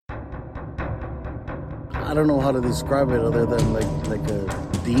I don't know how to describe it other than like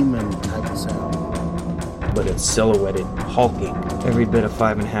a demon type of sound. But it's silhouetted, hulking, every bit of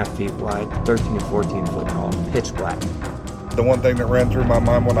 5.5 feet wide, 13 to 14 foot tall, pitch black. The one thing that ran through my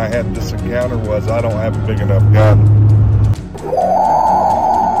mind when I had this encounter was I don't have a big enough gun.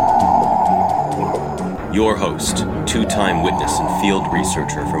 Your host, two-time witness and field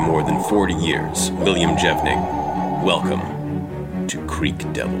researcher for more than 40 years, William Jevning. Welcome to Creek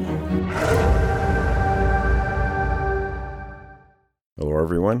Devil. Hello,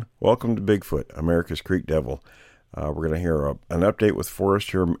 everyone. Welcome to Bigfoot, America's Creek Devil. We're going to hear an update with Forrest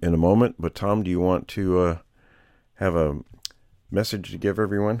here in a moment. But Tom, do you want to have a message to give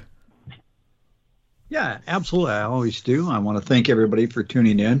everyone? Yeah, absolutely. I always do. I want to thank everybody for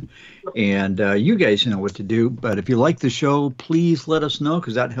tuning in. And you guys know what to do. But if you like the show, please let us know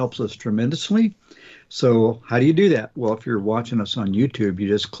because that helps us tremendously. So how do you do that? Well, if you're watching us on YouTube, you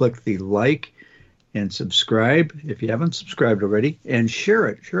just click the like and subscribe if you haven't subscribed already, and share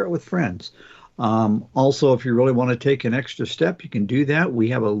it. Share it with friends. Also, if you really want to take an extra step, you can do that. We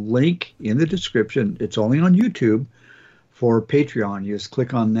have a link in the description. It's only on YouTube for Patreon. You just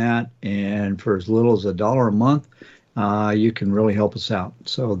click on that, and for as little as $1 a month, you can really help us out.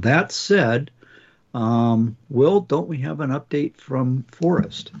 So that said, Will, don't we have an update from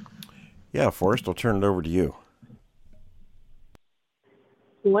Forrest? Yeah, Forrest, I'll turn it over to you.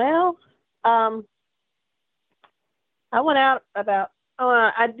 Well, I went out about,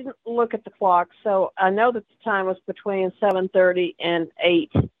 I didn't look at the clock, so I know that the time was between 7:30 and 8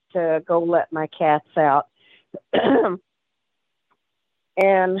 to go let my cats out.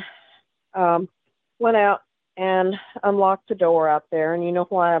 And went out and unlocked the door out there. And you know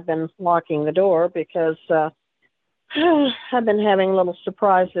why I've been locking the door? Because I've been having little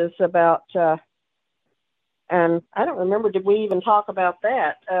surprises about, and I don't remember, did we even talk about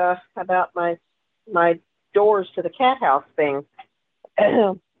that, about my doors to the cat house being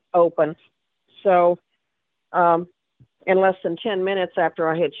open. So in less than 10 minutes after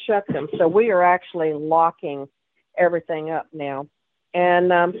I had shut them. So we are actually locking everything up now.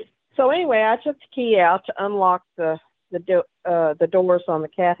 And so anyway, I took the key out to unlock the doors on the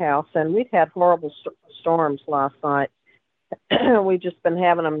cat house, and we've had horrible storms last night. We've just been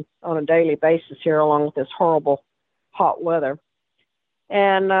having them on a daily basis here, along with this horrible hot weather.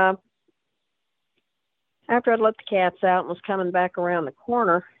 And after I'd let the cats out and was coming back around the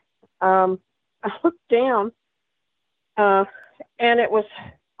corner, I looked down, and it was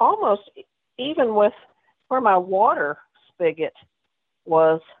almost even with where my water spigot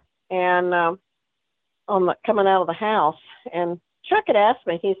was, and coming out of the house. And Chuck had asked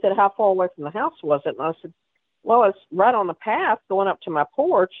me, he said, how far away from the house was it? And I said, well, it's right on the path going up to my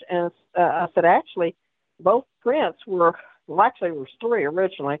porch. And I said, actually, both prints were, well, actually there was 3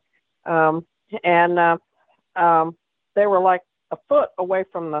 originally. And they were like a foot away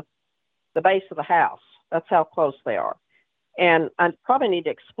from the base of the house. That's how close they are. And I probably need to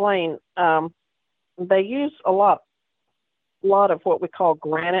explain, they use a lot of what we call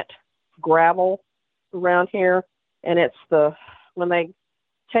granite gravel around here. And it's when they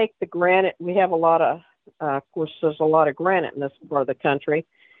take the granite, we have a lot of course, there's a lot of granite in this part of the country.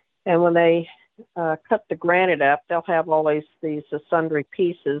 And when they cut the granite up, they'll have all these sundry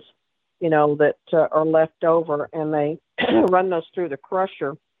pieces, that are left over, and they run those through the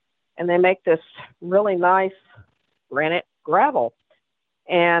crusher, and they make this really nice granite gravel.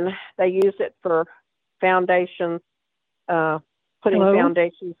 And they use it for foundation, putting Hello?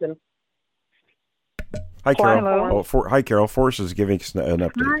 Foundations in. Hi, Carol. Hello. Hi, Carol. Forrest is giving us an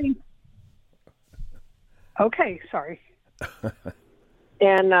update. Hi. Okay, sorry.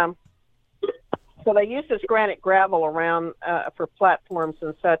 And so they use this granite gravel around for platforms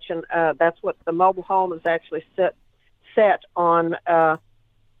and such, and that's what the mobile home is actually set on a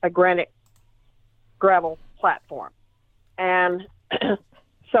granite gravel platform. And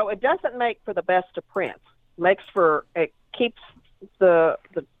so it doesn't make for the best of prints. It keeps the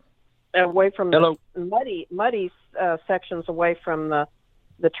away from the muddy sections away from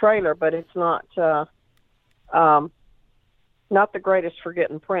the trailer, but it's not the greatest for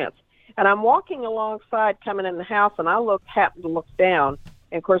getting prints. And I'm walking alongside coming in the house, and I happened to look down.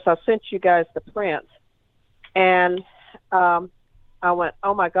 And, of course, I sent you guys the prints. And I went,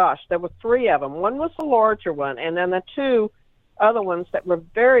 oh, my gosh, there were 3 of them. One was the larger one, and then the 2 other ones that were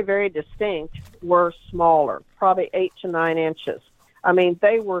very, very distinct were smaller, probably 8 to 9 inches. I mean,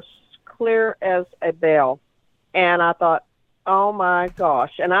 they were clear as a bell. And I thought, oh, my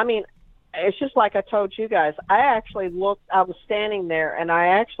gosh. And, I mean, it's just like I told you guys. I was standing there, and I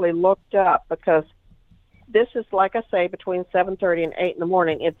actually looked up because this is, like I say, between 7:30 and 8 in the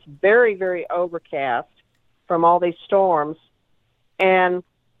morning. It's very, very overcast. from all these storms. And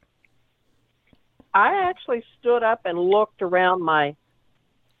I actually stood up and looked around my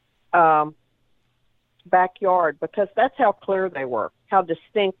backyard, because that's how clear they were, how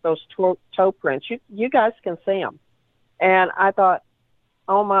distinct those toe prints. You guys can see them. And I thought,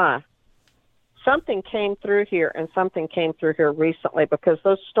 oh my, something came through here, and something came through here recently, because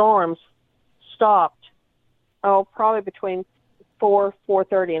those storms stopped, probably between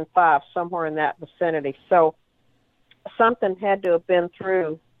 4:30 and 5, somewhere in that vicinity. So something had to have been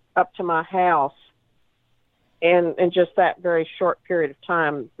through up to my house in just that very short period of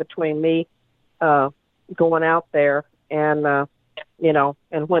time between me going out there and,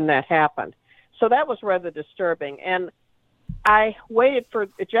 and when that happened. So that was rather disturbing. And I waited for,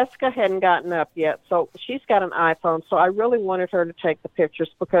 Jessica hadn't gotten up yet, so she's got an iPhone, so I really wanted her to take the pictures,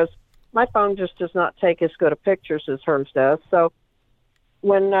 because my phone just does not take as good of pictures as hers does. So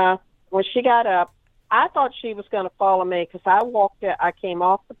when she got up, I thought she was going to follow me, because I came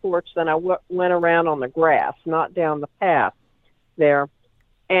off the porch, then I went around on the grass, not down the path there,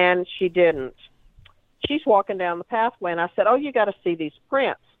 and she didn't. She's walking down the pathway, and I said, oh, you got to see these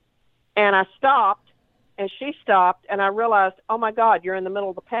prints. And I stopped, and she stopped, and I realized, oh, my God, you're in the middle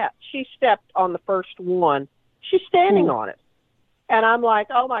of the path. She stepped on the first one. She's standing on it. And I'm like,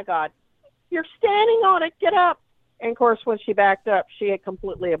 oh, my God, you're standing on it. Get up. And, of course, when she backed up, she had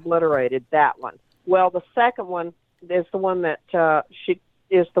completely obliterated that one. Well, the second one is the one that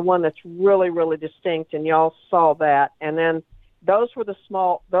is the one that's really, really distinct, and y'all saw that. And then those were the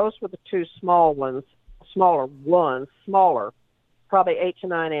two smaller, probably 8 to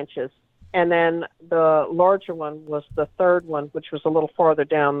 9 inches. And then the larger one was the third one, which was a little farther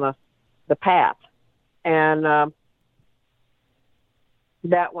down the path. And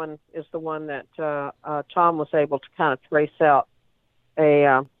that one is the one that Tom was able to kind of trace out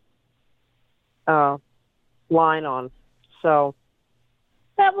a line on. So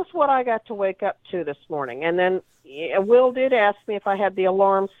that was what I got to wake up to this morning. And then Will did ask me if I had the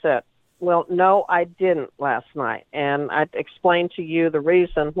alarm set. Well, no, I didn't last night. And I explained to you the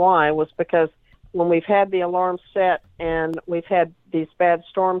reason why was because when we've had the alarm set and we've had these bad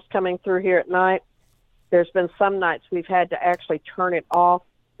storms coming through here at night, there's been some nights we've had to actually turn it off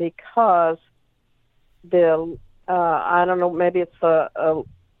because I don't know, maybe it's the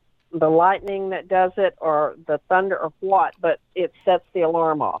lightning that does it or the thunder or what, but it sets the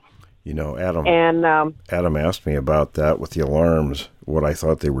alarm off. You know, Adam asked me about that with the alarms, what I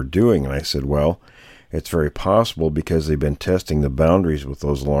thought they were doing. And I said, well, it's very possible because they've been testing the boundaries with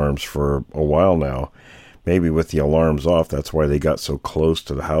those alarms for a while now. Maybe with the alarms off, that's why they got so close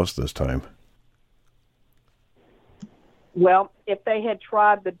to the house this time. Well, if they had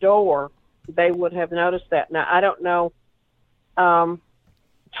tried the door, they would have noticed that. Now, I don't know. Tom,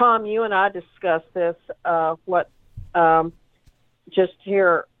 you and I discussed this, just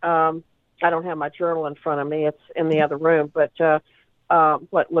here, I don't have my journal in front of me. It's in the other room. But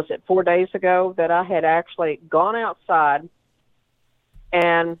what was it, 4 days ago, that I had actually gone outside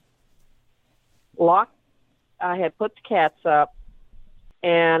and I had put the cats up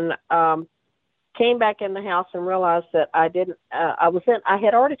and came back in the house and realized that I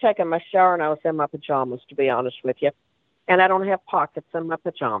had already taken my shower and I was in my pajamas, to be honest with you. And I don't have pockets in my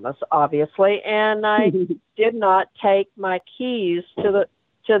pajamas, obviously. And I did not take my keys to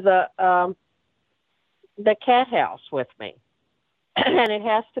the cat house with me. And it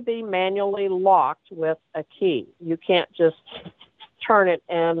has to be manually locked with a key. You can't just turn it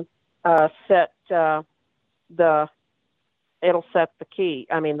and set the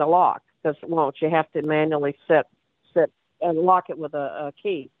lock, because it won't. You have to manually set and lock it with a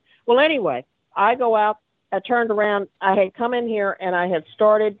key. Well, anyway, I go out. I turned around. I had come in here and I was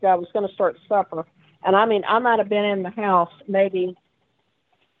going to start supper. And I mean, I might have been in the house maybe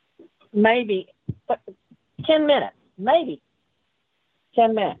 10 minutes, maybe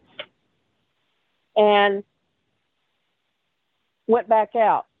 10 minutes. And went back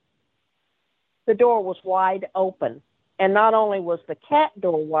out. The door was wide open. And not only was the cat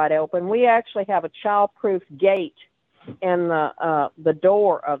door wide open, we actually have a child-proof gate in the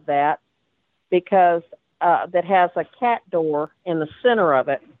door of that, because that has a cat door in the center of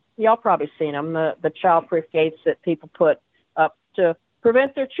it. Y'all probably seen them, the child-proof gates that people put up to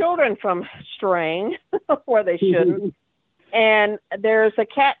prevent their children from straying where they shouldn't. And there's a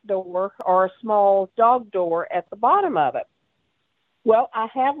cat door or a small dog door at the bottom of it. Well, I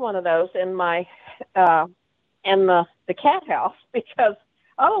have one of those in my in the cat house, because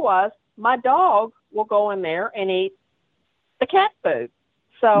otherwise my dog will go in there and eat the cat food.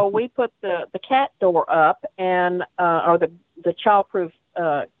 So we put the cat door up and or the childproof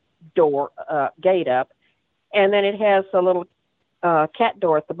door gate up, and then it has a little cat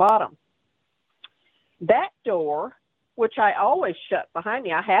door at the bottom. That door, which I always shut behind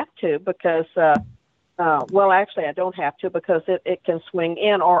me, I have to because, well, actually I don't have to because it can swing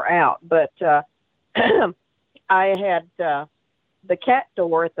in or out. But I had the cat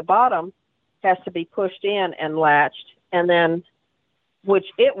door at the bottom has to be pushed in and latched, and then, which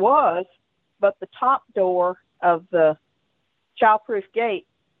it was, but the top door of the childproof gate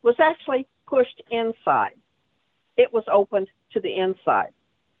was actually pushed inside. It was opened to the inside.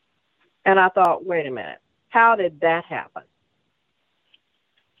 And I thought, wait a minute, how did that happen?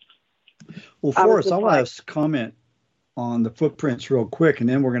 Well, Forrest, I want to comment on the footprints real quick, and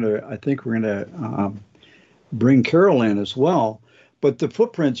then I think we're gonna bring Carol in as well. But the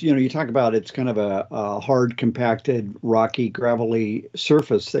footprints, you talk about it's kind of a hard, compacted, rocky, gravelly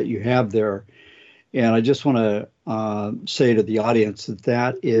surface that you have there. And I just want to say to the audience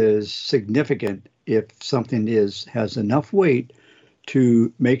that is significant if something has enough weight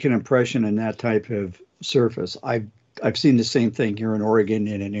to make an impression in that type of surface. I've seen the same thing here in Oregon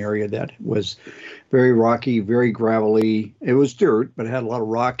in an area that was very rocky, very gravelly. It was dirt, but it had a lot of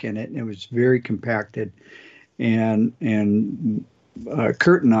rock in it, and it was very compacted. And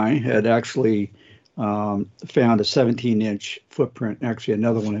Kurt and I had actually found a 17-inch footprint, actually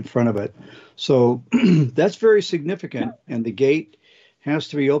another one in front of it. So that's very significant, and the gate has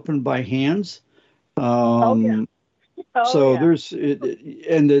to be opened by hands. There's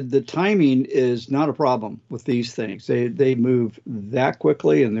and the timing is not a problem with these things. They move that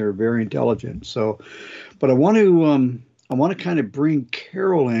quickly, and they're very intelligent. So, but I want to kind of bring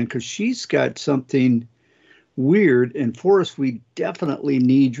Carol in because she's got something weird. And Forrest, we definitely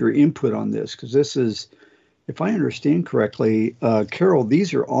need your input on this because this is, if I understand correctly, Carol,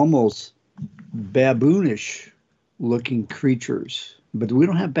 these are almost baboonish looking creatures, but we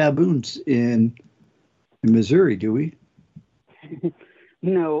don't have baboons in Missouri, do we?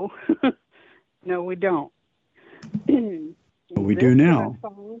 No, no, we don't. We do now.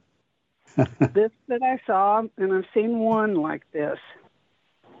 This that I saw, and I've seen one like this.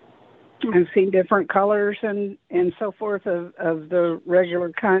 I've seen different colors and so forth of the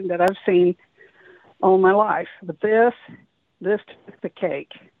regular kind that I've seen all my life. But this took the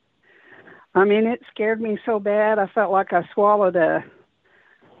cake. I mean, it scared me so bad, I felt like I swallowed a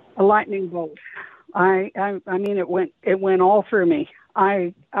lightning bolt. I mean, it went all through me.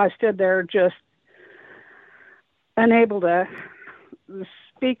 I stood there just unable to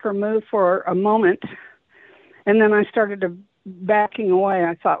speak or move for a moment, and then I started to backing away.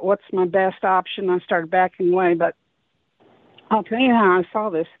 I thought, what's my best option? I started backing away, but I'll tell you how I saw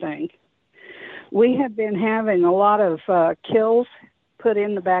this thing. We have been having a lot of kills put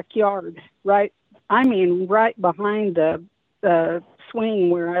in the backyard, right behind the swing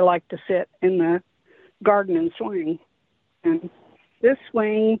where I like to sit in the garden and swing. And this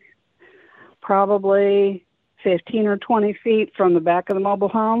swing, probably 15 or 20 feet from the back of the mobile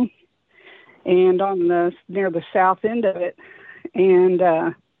home and near the south end of it. And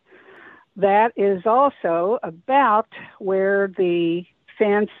that is also about where the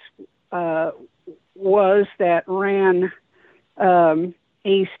fence was that ran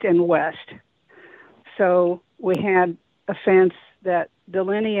east and west. So we had a fence that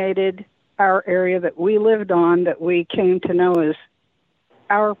delineated our area that we lived on, that we came to know as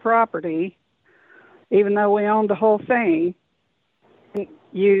our property, even though we owned the whole thing,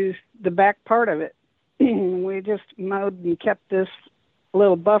 used the back part of it. We just mowed and kept this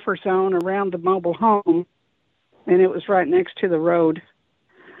little buffer zone around the mobile home, and it was right next to the road.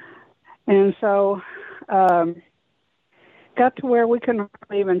 And so got to where we couldn't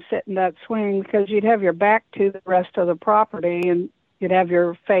even sit in that swing because you'd have your back to the rest of the property and you'd have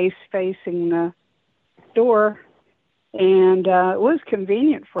your face facing the door. And it was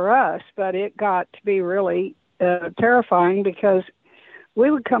convenient for us, but it got to be really terrifying because we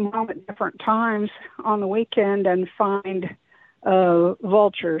would come home at different times on the weekend and find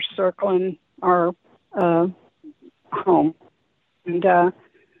vultures circling our home. And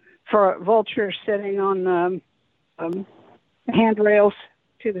for vultures sitting on the handrails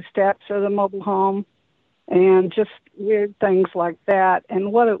to the steps of the mobile home and just weird things like that.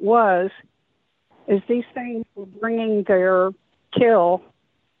 And what it was is these things were bringing their kill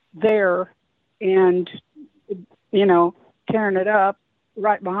there and, tearing it up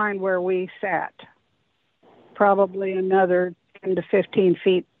right behind where we sat, probably another 10 to 15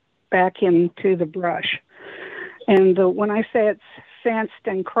 feet back into the brush. And when I say it's fenced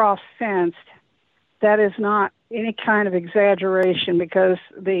and cross-fenced, that is not any kind of exaggeration because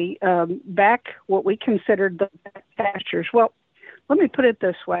the back, what we considered the back pastures, well, let me put it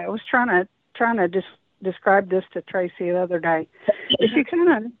this way. I was trying to just described this to Tracy the other day. If you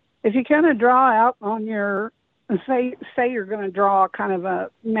kind of draw out on your, say you're going to draw kind of a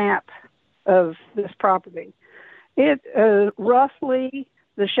map of this property, it roughly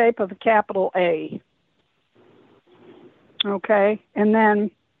the shape of a capital A. Okay, and then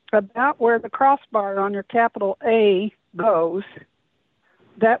about where the crossbar on your capital A goes,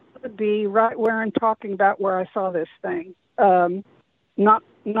 that would be right where I'm talking about where I saw this thing.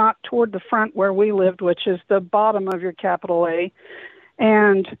 Not toward the front where we lived, which is the bottom of your capital A.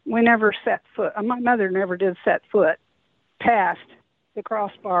 And we never set foot. My mother never did set foot past the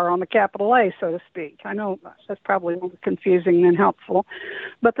crossbar on the capital A, so to speak. I know that's probably more confusing than helpful.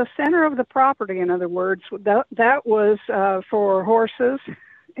 But the center of the property, in other words, that was for horses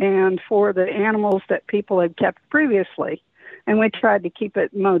and for the animals that people had kept previously. And we tried to keep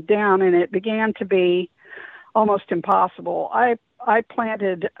it mowed down, and it began to be almost impossible. I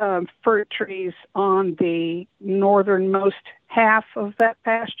planted fruit trees on the northernmost half of that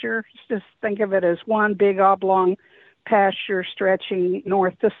pasture. Just think of it as one big oblong pasture stretching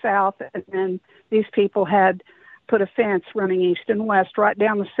north to south, and then these people had put a fence running east and west right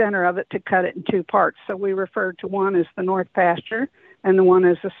down the center of it to cut it in two parts. So we referred to one as the north pasture and the one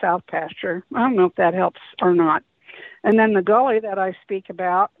as the south pasture. I don't know if that helps or not. And then the gully that I speak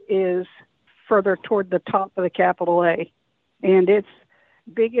about is further toward the top of the capital A. And it's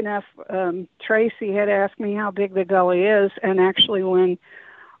big enough. Tracy had asked me how big the gully is, and actually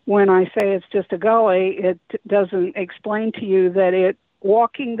when I say it's just a gully, it doesn't explain to you that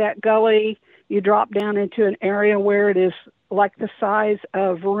walking that gully, you drop down into an area where it is like the size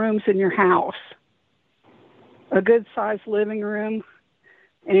of rooms in your house, a good-sized living room,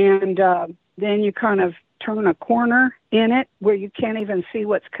 and then you kind of turn a corner in it where you can't even see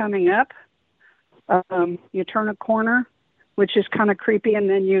what's coming up. You turn a corner, which is kind of creepy, and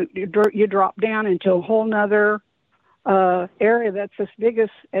then you drop down into a whole nother area that's as big as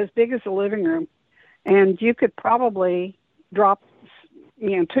a living room, and you could probably drop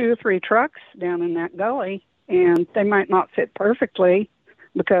 2 or 3 trucks down in that gully, and they might not fit perfectly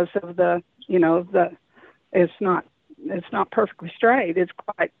because of it's not perfectly straight.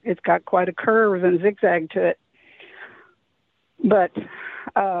 It's got quite a curve and zigzag to it. But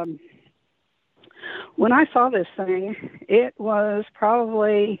when I saw this thing, it was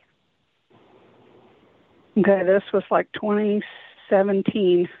probably, this was like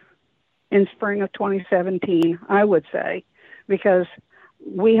 2017, in spring of 2017, I would say, because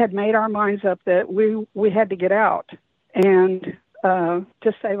we had made our minds up that we had to get out and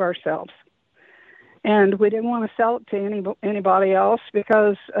to save ourselves. And we didn't want to sell it to anybody else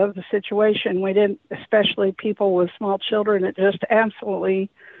because of the situation. We didn't, especially people with small children. It just absolutely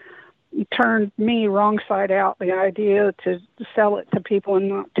turned me wrong side out, the idea to sell it to people and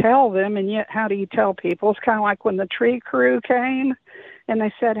not tell them. And yet, how do you tell people? It's kind of like when the tree crew came and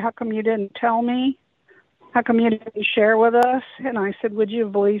they said, how come you didn't tell me? How come you didn't share with us? And I said, would you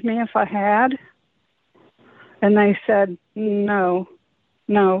believe me if I had? And they said, no,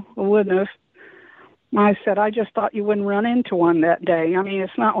 I wouldn't have. I said, I just thought you wouldn't run into one that day. I mean,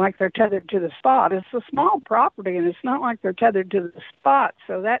 it's not like they're tethered to the spot. It's a small property, and it's not like they're tethered to the spot.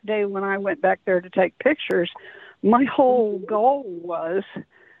 So that day when I went back there to take pictures, my whole goal was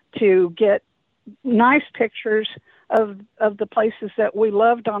to get nice pictures of the places that we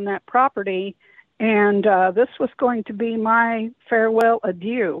loved on that property, and this was going to be my farewell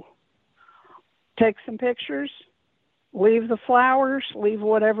adieu. Take some pictures, leave the flowers, leave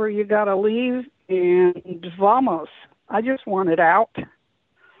whatever you got to leave, and vamos. I just wanted out.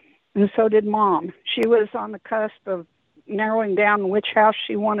 And so did Mom. She was on the cusp of narrowing down which house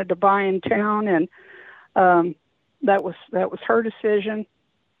she wanted to buy in town, and that was her decision.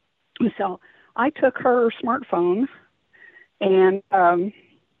 And so I took her smartphone, and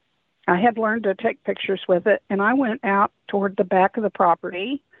I had learned to take pictures with it, and I went out toward the back of the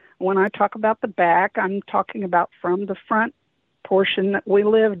property. When I talk about the back, I'm talking about from the front portion that we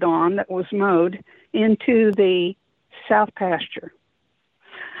lived on that was mowed into the south pasture.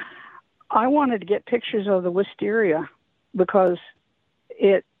 I wanted to get pictures of the wisteria because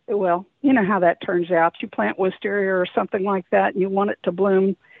you know how that turns out. You plant wisteria or something like that, and you want it to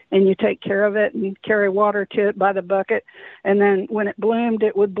bloom, and you take care of it and carry water to it by the bucket. And then when it bloomed,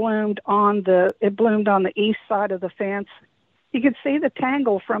 it bloomed on the east side of the fence. You could see the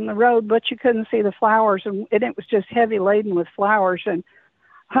tangle from the road, but you couldn't see the flowers, and it was just heavy laden with flowers and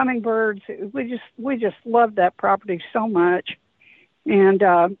hummingbirds. We just loved that property so much. And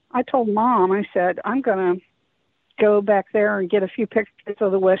I told Mom, I said, I'm going to go back there and get a few pictures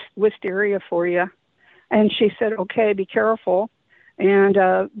of the wisteria for you. And she said, okay, be careful. And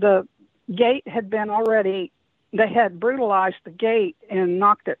the gate had been already, they had brutalized the gate and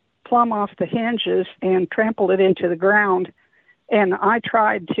knocked it plumb off the hinges and trampled it into the ground. And I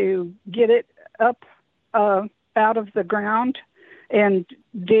tried to get it up out of the ground and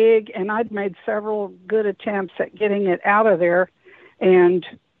dig, and I'd made several good attempts at getting it out of there. And,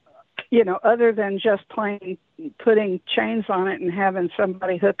 you know, other than just plain putting chains on it and having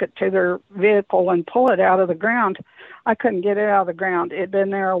somebody hook it to their vehicle and pull it out of the ground, I couldn't get it out of the ground. It'd been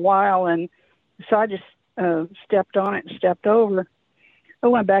there a while, and so I just stepped on it and stepped over. I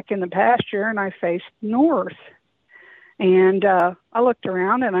went back in the pasture, and I faced north. And I looked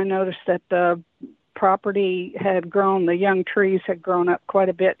around, and I noticed that the property had grown, the young trees had grown up quite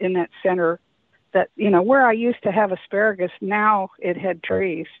a bit in that center. That, you know, where I used to have asparagus, now it had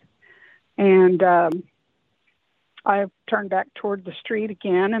trees. And I turned back toward the street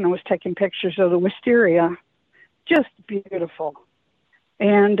again, and I was taking pictures of the wisteria. Just beautiful.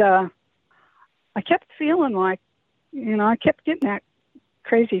 And I kept feeling like, you know, I kept getting that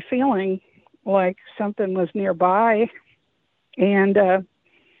crazy feeling like something was nearby. And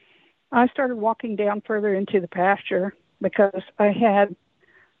I started walking down further into the pasture because I had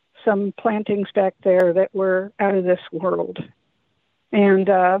some plantings back there that were out of this world. And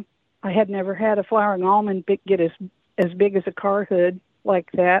I had never had a flowering almond get as big as a car hood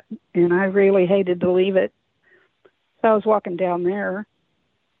like that, and I really hated to leave it. So I was walking down there,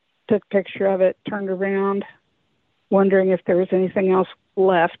 took a picture of it, turned around, wondering if there was anything else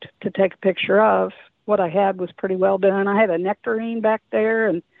left to take a picture of. What I had was pretty well done. I had a nectarine back there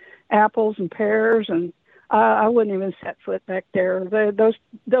and apples and pears, and I wouldn't even set foot back there.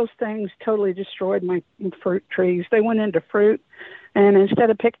 Those things totally destroyed my fruit trees. They went into fruit, and instead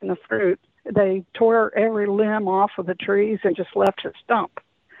of picking the fruit, they tore every limb off of the trees and just left a stump.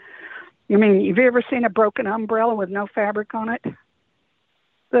 I mean, have you ever seen a broken umbrella with no fabric on it?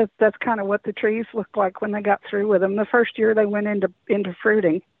 That's kind of what the trees looked like when they got through with them. The first year they went into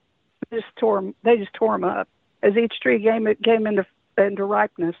fruiting, they just tore them up. As each tree came into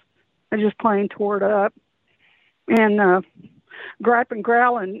ripeness, they just plain tore it up and gripe and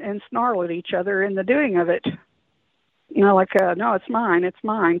growl and snarl at each other in the doing of it. You know, like, no, it's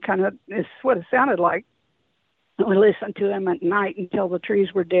mine, kind of is what it sounded like. We listened to them at night until the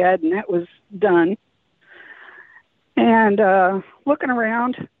trees were dead, and that was done. And looking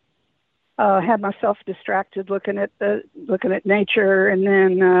around, had myself distracted looking at nature, and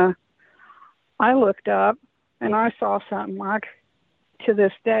then I looked up and I saw something like, to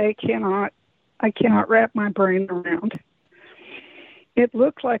this day, I cannot wrap my brain around. It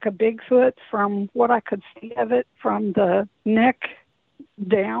looked like a Bigfoot from what I could see of it from the neck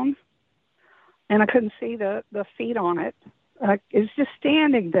down, and I couldn't see the feet on it. It's just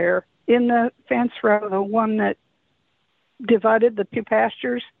standing there in the fence row, the one that divided the two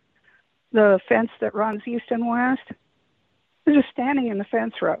pastures, the fence that runs east and west. It was just standing in the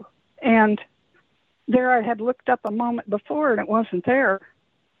fence row. And there I had looked up a moment before, and it wasn't there.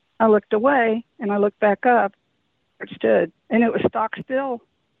 I looked away, and I looked back up. It stood, and it was stock still.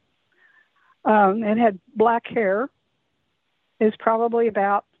 It had black hair. It's probably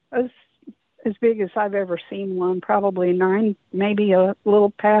about as big as I've ever seen one, probably 9, maybe a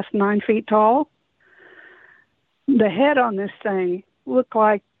little past 9 feet tall. The head on this thing looked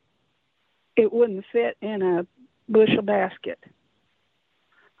like it wouldn't fit in a bushel basket.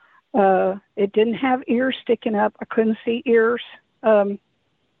 It didn't have ears sticking up. I couldn't see ears.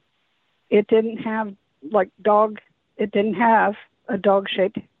 It didn't have it didn't have a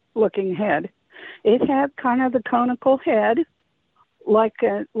dog-shaped looking head. It had kind of the conical head, like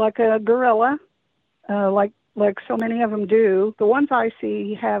a gorilla, like so many of them do. The ones I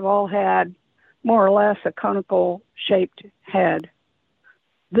see have all had more or less a conical shaped head.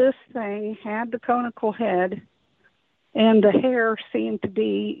 This thing had the conical head, and the hair seemed to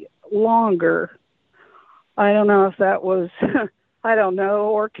be longer. I don't know if that was, I don't know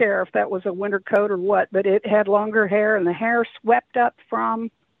or care if that was a winter coat or what, but it had longer hair, and the hair swept up from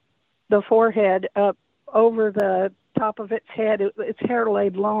the forehead up over the top of its head. Its hair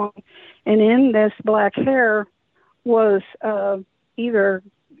laid long, and in this black hair was either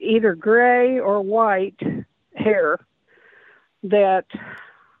gray or white hair that,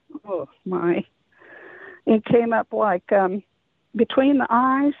 oh my, it came up like between the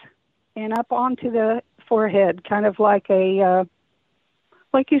eyes and up onto the forehead, kind of like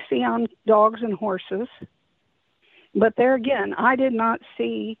like you see on dogs and horses. But there again, I did not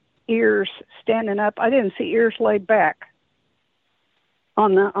see ears standing up. I didn't see ears laid back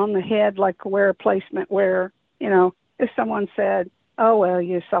on the head, like where placement where, you know, if someone said, oh, well,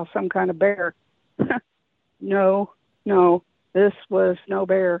 you saw some kind of bear. No, This was no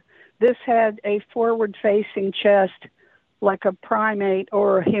bear. This had a forward-facing chest like a primate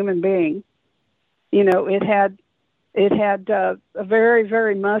or a human being. You know, it had a very,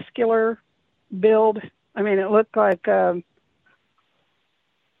 very muscular build. I mean, it looked like Arnold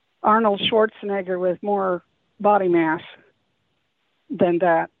Schwarzenegger with more body mass than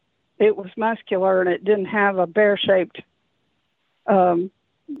that. It was muscular, and it didn't have a bear-shaped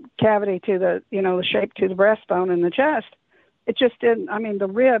cavity to the, you know, the shape to the breastbone in the chest. It just didn't. I mean, the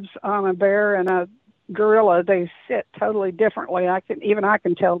ribs on a bear and a gorilla, they sit totally differently. I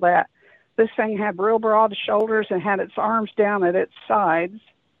can tell that. This thing had real broad shoulders and had its arms down at its sides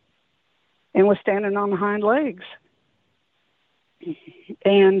and was standing on the hind legs.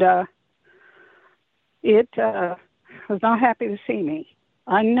 And it was not happy to see me.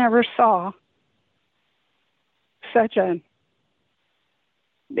 I never saw such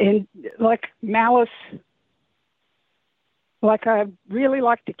like malice, like I really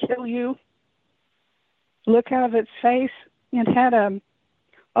like to kill you, look out of its face. It had a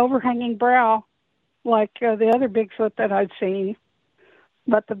overhanging brow like the other Bigfoot that I'd seen.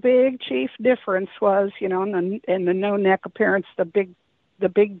 But the big chief difference was, you know, in the no neck appearance, the big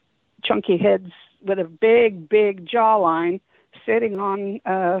chunky heads with a big jawline sitting on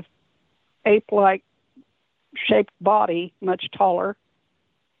a ape-like shaped body, much taller.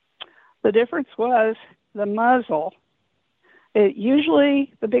 The difference was the muzzle.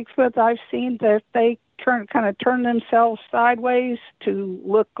 Usually the Bigfoot I've seen, that they kind of turn themselves sideways to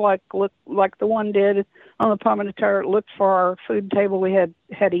look like the one did on the Palmintara. Looked for our food table we had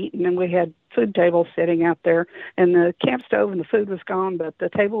eaten, and we had food table sitting out there, and the camp stove and the food was gone, but the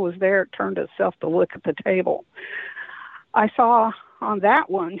table was there. It turned itself to look at the table. I saw on that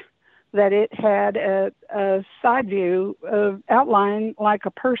one that it had a side view of outline like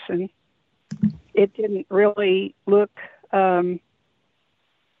a person. It didn't really look, I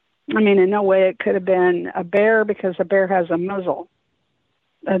mean, in no way it could have been a bear, because a bear has a muzzle.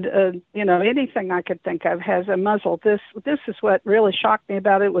 You know, anything I could think of has a muzzle. This is what really shocked me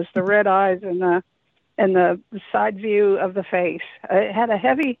about it, was the red eyes and the side view of the face. It had a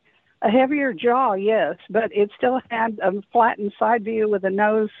heavier jaw, yes, but it still had a flattened side view with a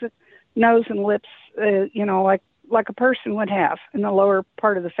nose and lips, you know, like a person would have in the lower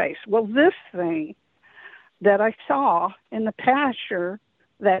part of the face. Well, this thing that I saw in the pasture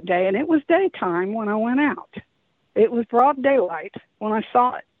that day, and it was daytime when I went out. It was broad daylight when I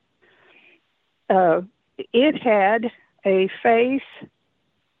saw it. It had a face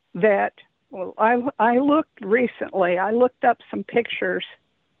that, well, I looked recently. I looked up some pictures.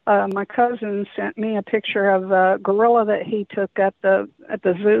 My cousin sent me a picture of a gorilla that he took at the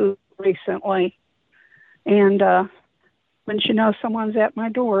zoo recently. And wouldn't you know, someone's at my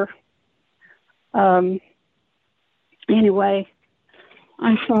door. Anyway,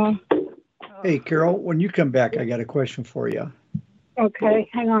 I saw... Hey, Carol, when you come back, I got a question for you. Okay,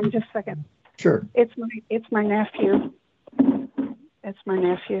 hang on just a second. Sure. It's my nephew. It's my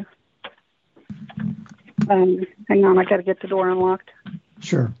nephew. Hang on, I got to get the door unlocked.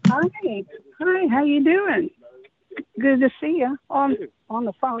 Sure. Hi, how you doing? Good to see you. On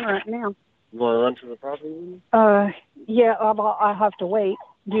the phone right now. You want to run to the property? Yeah, I'll have to wait.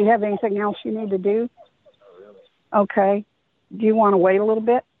 Do you have anything else you need to do? Okay. Do you want to wait a little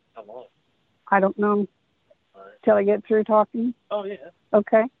bit? How long? I don't know. All right. Till I get through talking? Oh, yeah.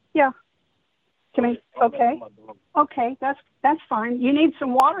 Okay. Yeah. Can I? Okay. Okay, that's fine. You need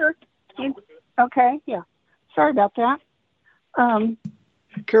some water? Okay, yeah. Sorry about that.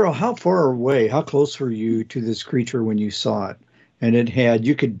 Carol, how far away, how close were you to this creature when you saw it? And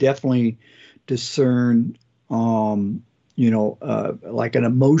you could definitely discern, like an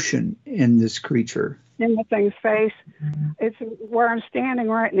emotion in this creature. In the thing's face. It's where I'm standing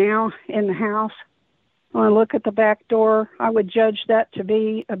right now in the house. When I look at the back door, I would judge that to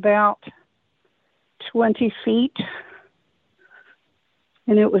be about 20 feet.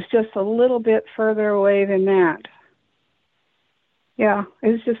 And it was just a little bit further away than that. Yeah, it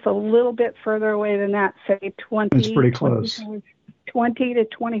was just a little bit further away than that, say 20. That's pretty close. 20 to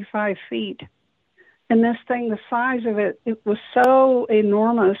 25 feet. And this thing, the size of it, it was so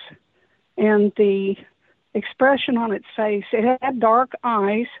enormous. And the expression on its face, it had dark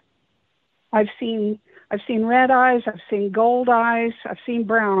eyes. I've seen red eyes, I've seen gold eyes, I've seen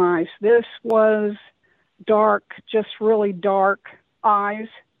brown eyes. This was dark, just really dark eyes.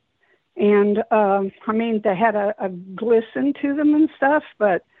 And I mean, they had a glisten to them and stuff,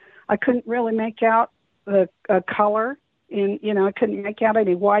 but I couldn't really make out the color. I couldn't make out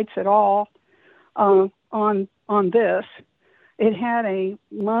any whites at all on this. It had a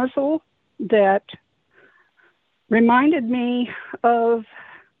muzzle that reminded me of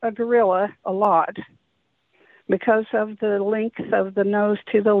a gorilla a lot because of the length of the nose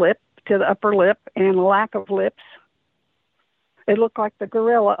to the lip, to the upper lip, and lack of lips. It looked like the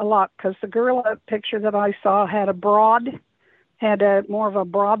gorilla a lot because the gorilla picture that I saw had a more of a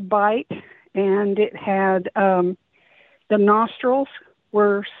broad bite, and it had the nostrils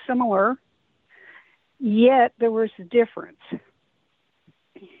were similar, yet there was a difference.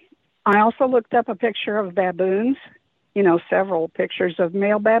 I also looked up a picture of baboons, several pictures of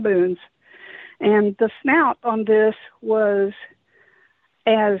male baboons, and the snout on this was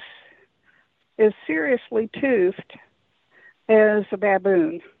as seriously toothed as a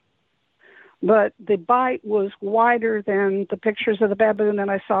baboon. But the bite was wider than the pictures of the baboon that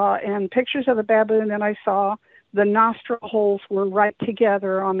I saw, and pictures of the baboon that I saw, the nostril holes were right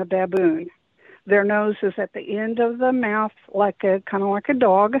together on the baboon. Their nose is at the end of the mouth, kind of like a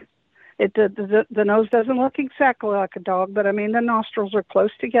dog. The nose doesn't look exactly like a dog, but I mean the nostrils are close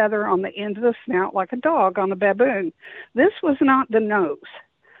together on the end of the snout like a dog on the baboon. This was not the nose.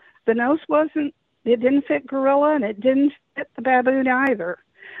 The nose it didn't fit gorilla, and it didn't fit the baboon either.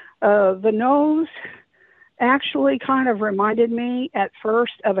 The nose actually kind of reminded me at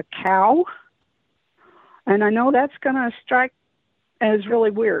first of a cow. And I know that's going to strike as really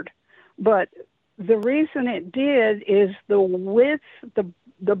weird. But the reason it did is the width,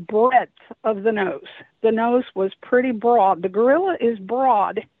 the breadth of the nose. The nose was pretty broad. The gorilla is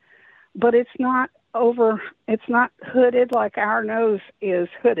broad, but it's not hooded like our nose is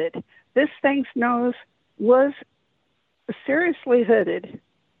hooded. This thing's nose was seriously hooded,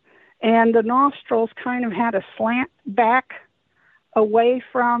 and the nostrils kind of had a slant back away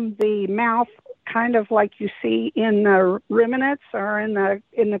from the mouth, kind of like you see in the ruminants or in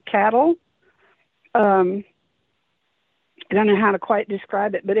the cattle. I don't know how to quite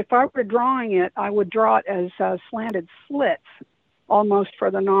describe it, but if I were drawing it, I would draw it as slanted slits almost for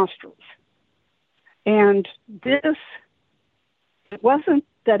the nostrils. And this, it wasn't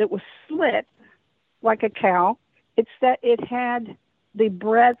that it was slit like a cow, it's that it had the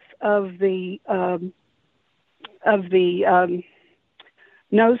breadth of the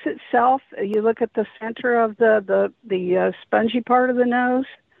nose itself. You look at the center of the spongy part of the nose,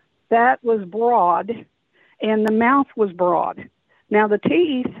 that was broad, and the mouth was broad. Now the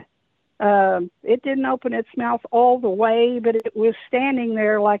teeth, it didn't open its mouth all the way, but it was standing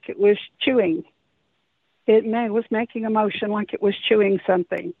there like it was chewing. It was making a motion like it was chewing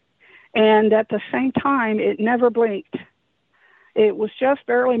something. And at the same time, it never blinked. It was just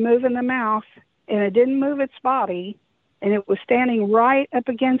barely moving the mouth, and it didn't move its body, and it was standing right up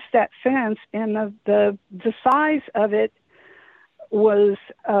against that fence, and the size of it was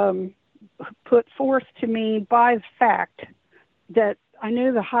put forth to me by the fact that I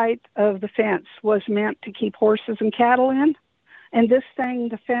knew the height of the fence was meant to keep horses and cattle in, and this thing,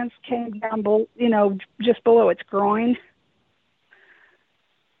 the fence came down, just below its groin.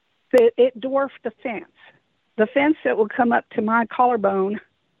 It dwarfed the fence. The fence that would come up to my collarbone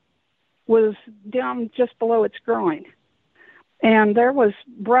was down just below its groin. And there was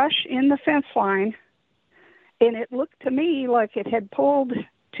brush in the fence line, and it looked to me like it had pulled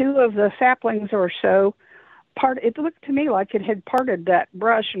two of the saplings or so. It looked to me like it had parted that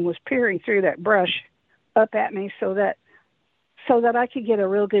brush and was peering through that brush up at me so that I could get a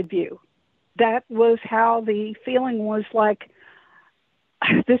real good view. That was how the feeling was like.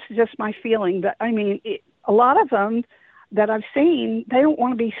 This is just my feeling, but I mean, a lot of them that I've seen, they don't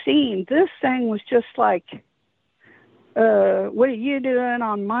want to be seen. This thing was just like, what are you doing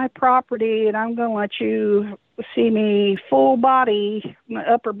on my property? And I'm going to let you see me full body, my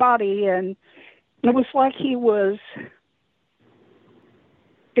upper body. And it was like he was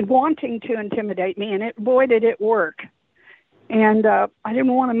wanting to intimidate me, and boy, did it work. And I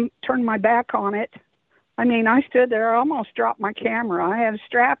didn't want to turn my back on it. I mean, I stood there, I almost dropped my camera. I had a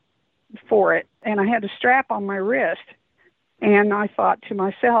strap for it, and I had a strap on my wrist. And I thought to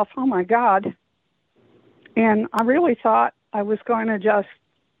myself, oh, my God. And I really thought I was going to just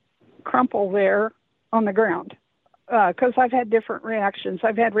crumple there on the ground because I've had different reactions.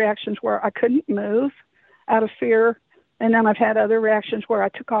 I've had reactions where I couldn't move out of fear, and then I've had other reactions where I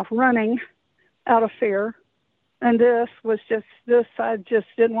took off running out of fear. And this, I just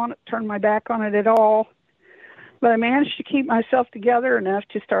didn't want to turn my back on it at all. But I managed to keep myself together enough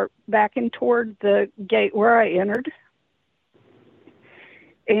to start backing toward the gate where I entered.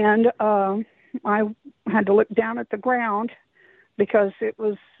 And I had to look down at the ground because it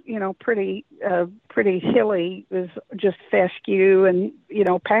was, pretty hilly. It was just fescue and,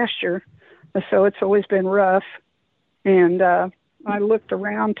 pasture. So it's always been rough. And I looked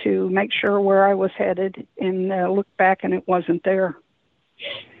around to make sure where I was headed and looked back, and it wasn't there.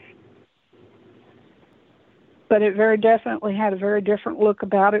 But it very definitely had a very different look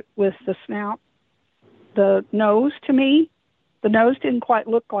about it with the snout. The nose, to me, the nose didn't quite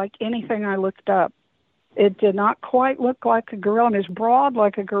look like anything I looked up. It did not quite look like a gorilla, and it's broad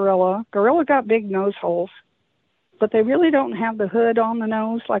like a gorilla. Gorilla got big nose holes, but they really don't have the hood on the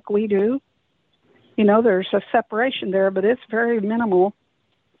nose like we do. You know, there's a separation there, but it's very minimal.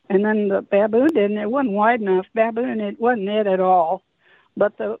 And then the baboon didn't. It wasn't wide enough. Baboon, it wasn't it at all.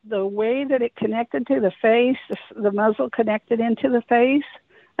 But the way that it connected to the face, the muzzle connected into the face,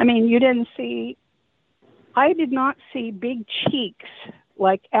 I mean, I did not see big cheeks,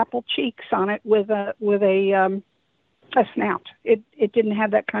 like apple cheeks on it with a snout. It didn't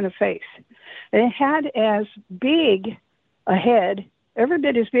have that kind of face. It had as big a head, every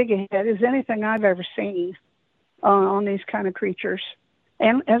bit as big a head as anything I've ever seen on these kind of creatures.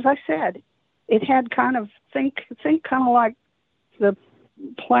 And as I said, it had kind of, think kind of like the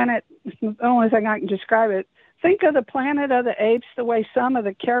planet, the only thing I can describe it, think of the Planet of the Apes, the way some of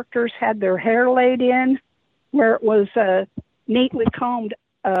the characters had their hair laid in, where it was neatly combed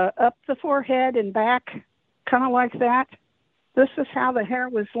up the forehead and back, kind of like that. This is how the hair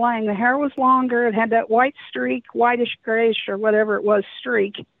was laying. The hair was longer. It had that white streak, whitish grayish or whatever it was,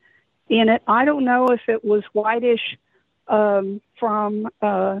 streak in it. I don't know if it was whitish from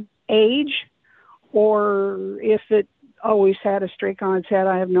age or if it always had a streak on its head.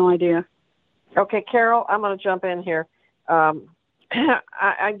 I have no idea. Okay, Carol, I'm going to jump in here.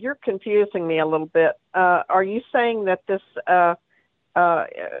 You're confusing me a little bit. Are you saying that this, no,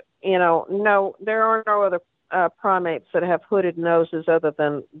 there are no other primates that have hooded noses other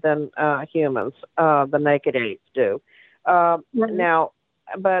than humans? The naked apes do. Now,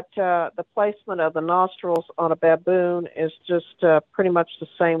 but the placement of the nostrils on a baboon is just pretty much the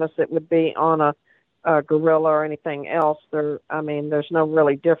same as it would be on a gorilla or anything else. There's no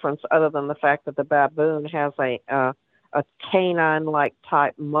really difference other than the fact that the baboon has a canine-like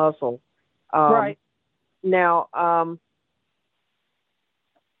type muzzle. Right. Now,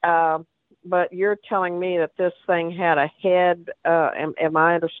 but you're telling me that this thing had a head. Am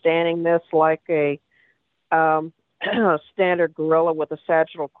I understanding this like a standard gorilla with a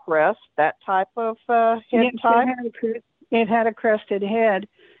sagittal crest, that type of head type? It had a crested head.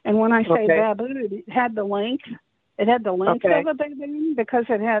 And when I say baboon, it had the length. It had the length of a baboon because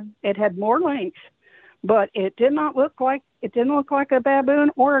it had more length. But it didn't look like a baboon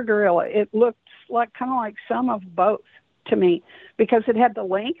or a gorilla. It looked like kind of like some of both to me because it had the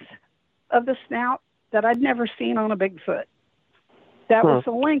length of the snout that I'd never seen on a Bigfoot. That was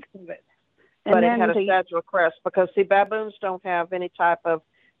the length of it. And but it had a sagittal crest because see, baboons don't have any type of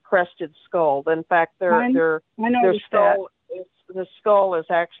crested skull. In fact, their skull is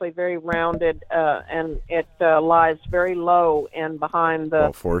actually very rounded, and it lies very low and behind the.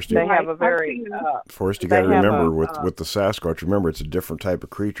 Well, Forrest, they have a very. Forrest, you got to remember with the Sasquatch. Remember, it's a different type of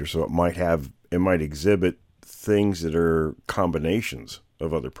creature, so it might exhibit things that are combinations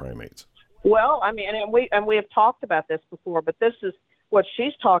of other primates. Well, I mean, and we have talked about this before, but this is what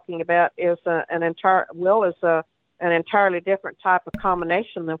she's talking about is an entirely different type of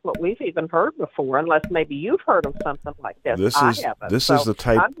combination than what we've even heard before, unless maybe you've heard of something like this. This is the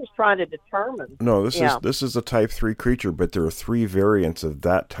type. I'm just trying to determine. No, this is a type 3 creature, but there are 3 variants of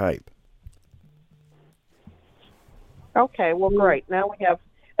that type. Okay, well, great. Now we have.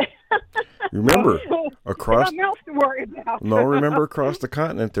 Remember, across. Nothing else to worry about. No, remember across the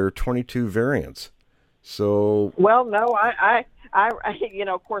continent there are 22 variants. So. Well, no, I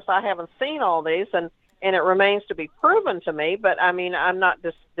of course, I haven't seen all these, and it remains to be proven to me. But I mean, I'm not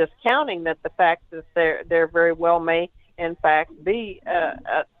discounting that the fact that there very well may, in fact, be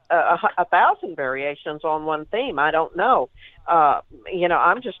 1,000 variations on one theme. I don't know.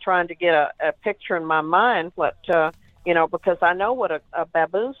 I'm just trying to get a picture in my mind what because I know what a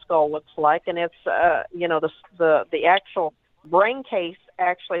baboon skull looks like, and it's the actual brain case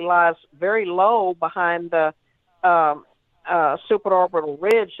actually lies very low behind the supraorbital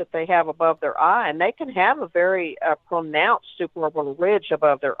ridge that they have above their eye, and they can have a very pronounced supraorbital ridge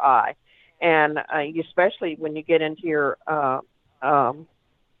above their eye, and especially when you get into your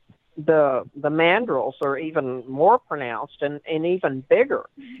the mandrels are even more pronounced and even bigger.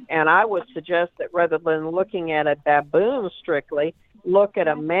 And I would suggest that rather than looking at a baboon strictly, look at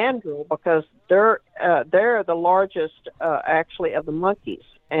a mandrill because they're the largest actually of the monkeys,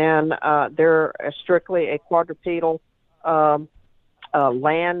 and they're strictly a quadrupedal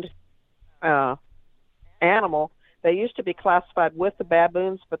land animal They used to be classified with the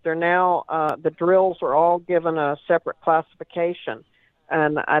baboons, but they're now, the drills are all given a separate classification.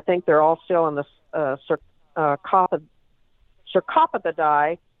 And I think they're all still in the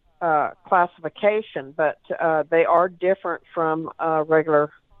Cercopodidae classification, but they are different from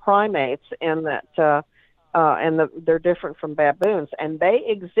regular primates in that, they're different from baboons. And they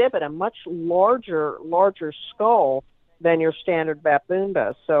exhibit a much larger skull than your standard baboon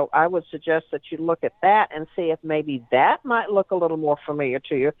does. So I would suggest that you look at that and see if maybe that might look a little more familiar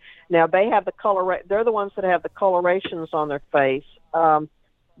to you. Now, they have they're the ones that have the colorations on their face.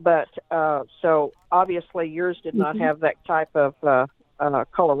 So obviously yours did not have that type of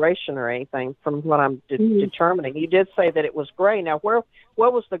coloration or anything from what I'm determining. You did say that it was gray. Now, what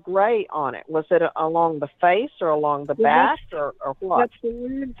was the gray on it? Was it along the face or along the back or what? That's the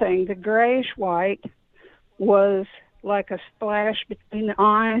weird thing. The grayish white was like a splash between the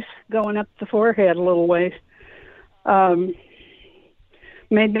eyes going up the forehead a little ways.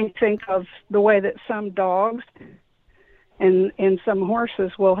 Made me think of the way that some dogs and some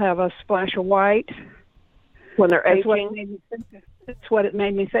horses will have a splash of white when they're aging. That's what it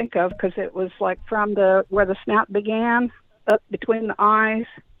made me think of, because it was like from where the snout began, up between the eyes,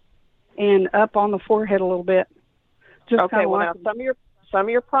 and up on the forehead a little bit. Okay, well, now some of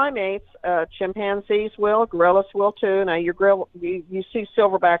your primates, chimpanzees will, gorillas will too. Now you see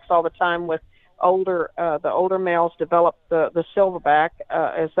silverbacks all the time with the older males develop the silverback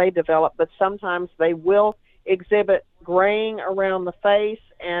as they develop, but sometimes they will exhibit graying around the face,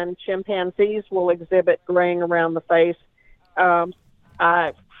 and chimpanzees will exhibit graying around the face.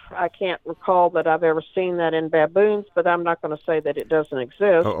 I can't recall that I've ever seen that in baboons, but I'm not going to say that it doesn't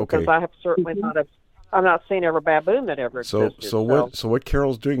exist, because I have certainly I've not seen every baboon that ever existed. So what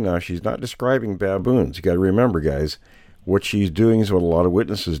Carol's doing now, she's not describing baboons. You got to remember, guys, what she's doing is what a lot of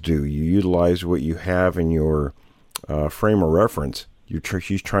witnesses do. You utilize what you have in your frame of reference.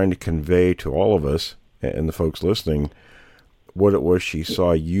 She's trying to convey to all of us and the folks listening what it was she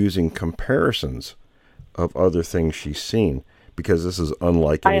saw, using comparisons of other things she's seen, because this is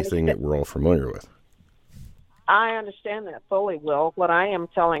unlike anything that we're all familiar with. I understand that fully, Will. What I am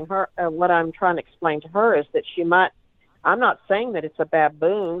telling her, what I'm trying to explain to her is that I'm not saying that it's a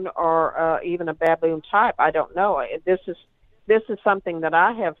baboon or even a baboon type. I don't know. This is something that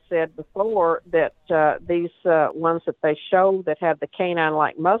I have said before, that these ones that they show that have the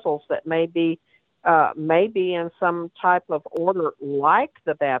canine-like muzzles, that may be in some type of order like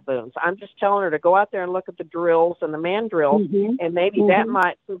the baboons. I'm just telling her to go out there and look at the drills and the mandrills, and maybe that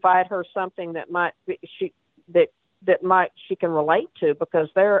might provide her something that she can relate to, because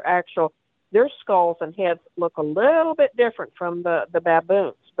their skulls and heads look a little bit different from the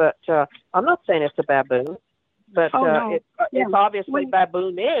baboons. But I'm not saying it's a baboon, but it's obviously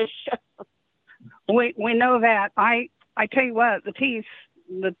baboonish. we know that. I tell you what, the teeth,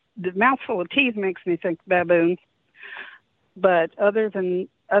 the mouthful of teeth makes me think baboon. But other than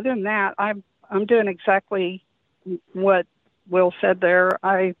that, I'm doing exactly what Will said there.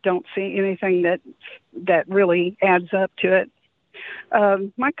 I don't see anything that really adds up to it.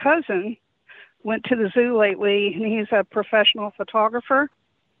 My cousin went to the zoo lately, and he's a professional photographer.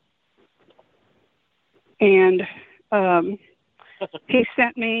 And he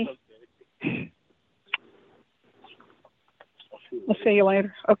sent me... I'll see you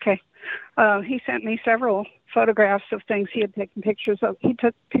later. Okay. He sent me several photographs of things he had taken pictures of. He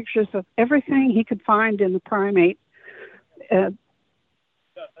took pictures of everything he could find in the primate. I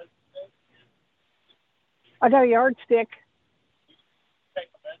got a yardstick.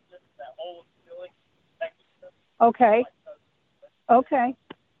 Okay.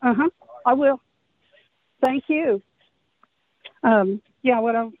 I will. Thank you.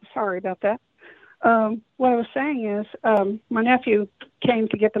 Sorry about that. What I was saying is, my nephew came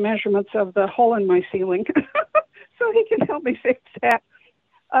to get the measurements of the hole in my ceiling, so he can help me fix that.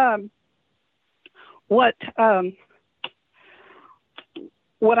 What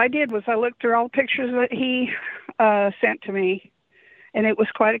I did was I looked through all the pictures that he sent to me, and it was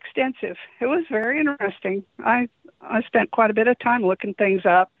quite extensive. It was very interesting. I spent quite a bit of time looking things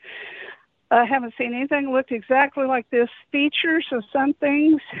up. I haven't seen anything that looked exactly like this. Features of some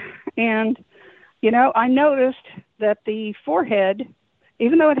things, and I noticed that the forehead,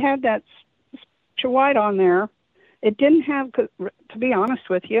 even though it had that patch of white on there, it didn't have, to be honest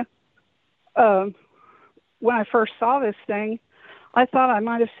with you, when I first saw this thing, I thought I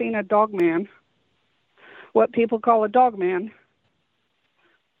might have seen a dog man, what people call a dog man.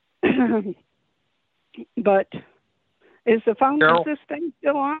 But is the phone, Carol? Is this thing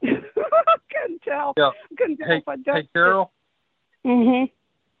still on? I couldn't tell. Yeah. Couldn't tell if I Hey, Carol? Mm-hmm.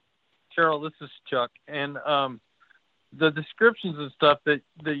 Carol, this is Chuck. And the descriptions and stuff that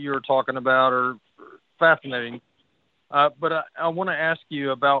you were talking about are fascinating. But I want to ask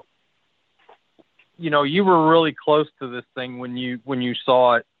you about, you were really close to this thing when you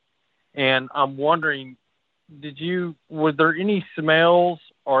saw it, and I'm wondering, were there any smells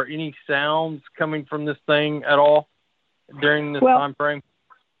or any sounds coming from this thing at all during this time frame?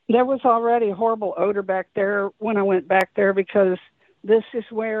 There was already a horrible odor back there when I went back there, because this is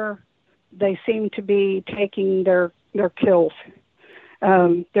where they seem to be taking their kills.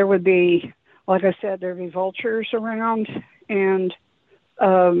 There would be, like I said, there'd be vultures around, and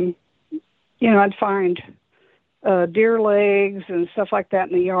I'd find deer legs and stuff like that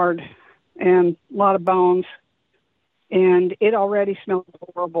in the yard, and a lot of bones, and it already smelled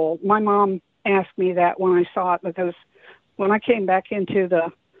horrible. My mom asked me that when I saw it, because when I came back into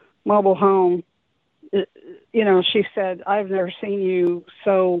the mobile home, she said, "I've never seen you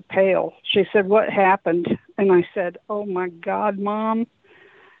so pale." She said, "What happened?" And I said, "Oh my God, Mom."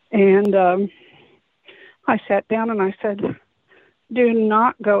 And I sat down and I said, "Do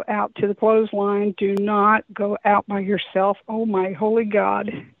not go out to the clothesline. Do not go out by yourself. Oh my holy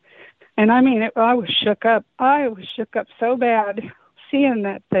God." And I mean, I was shook up. I was shook up so bad seeing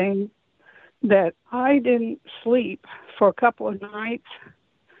that thing that I didn't sleep for a couple of nights.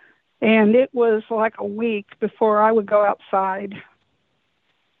 And it was like a week before I would go outside.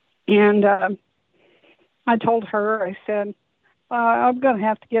 And I told her, I said, I'm going to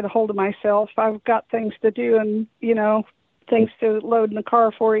have to get a hold of myself. I've got things to do and, things to load in the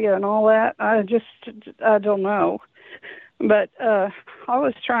car for you and all that. I don't know. But I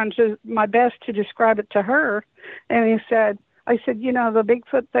was trying my best to describe it to her. And I said, the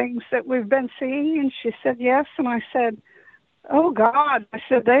Bigfoot things that we've been seeing? And she said, yes. And I said, oh God, I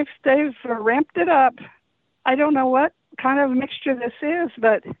said, they've ramped it up. I don't know what kind of mixture this is,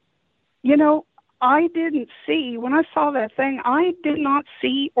 but, I didn't see, when I saw that thing, I did not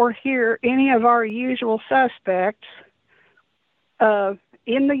see or hear any of our usual suspects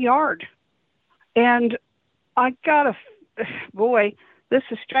in the yard. And I got boy, this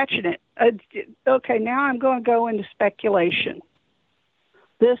is stretching it. Okay, now I'm going to go into speculation.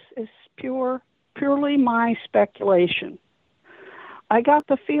 This is purely my speculation. I got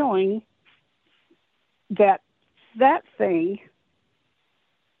the feeling that thing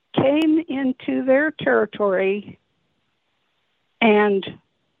came into their territory and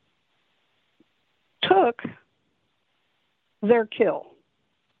took their kill.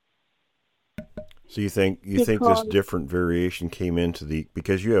 So you think this different variation came into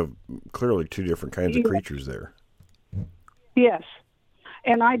because you have clearly two different kinds of creatures there. Yes.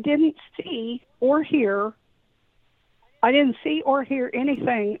 And I didn't see or hear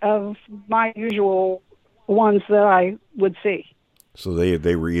anything of my usual ones that I would see. So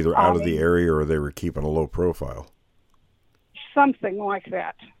they were either out of the area or they were keeping a low profile. Something like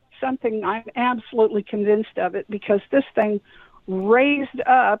that. Something, I'm absolutely convinced of it, because this thing raised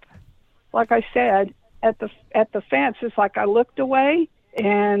up, like I said, at the fence. It's like I looked away,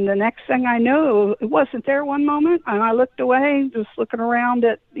 and the next thing I knew, it wasn't there one moment, and I looked away, just looking around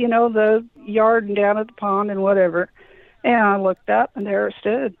at, the yard and down at the pond and whatever. And I looked up, and there it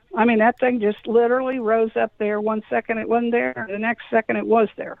stood. I mean, that thing just literally rose up there. 1 second it wasn't there, the next second it was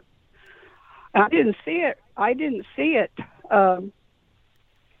there. I didn't see it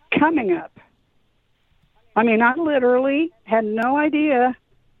coming up. I mean, I literally had no idea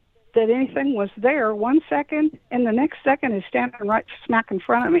that anything was there 1 second, and the next second is standing right smack in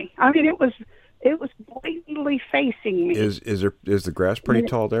front of me. I mean, it was blatantly facing me. Is the grass pretty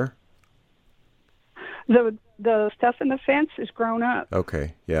tall there? The stuff in the fence is grown up.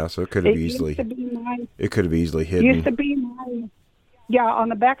 Okay, yeah, so it could have easily hidden. Used to be mine. Yeah, on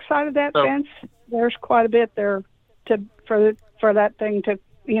the back side of that fence, there's quite a bit there for that thing to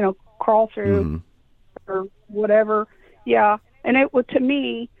crawl through or whatever. Yeah, and it would to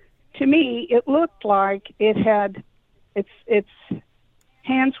me it looked like it had its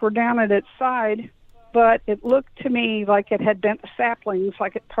hands were down at its side, but it looked to me like it had bent the saplings,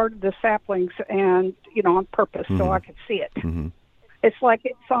 like it parted the saplings, and on purpose, so I could see it. It's like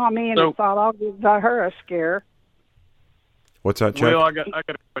it saw me and it thought, I'll give her a scare. What's that, Chuck? Well, I got a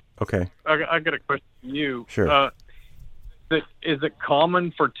question. Okay. I got a question for you. Sure. Is it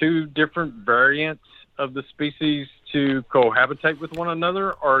common for two different variants of the species to cohabitate with one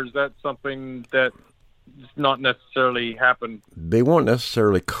another, or is that something that does not necessarily happen? They won't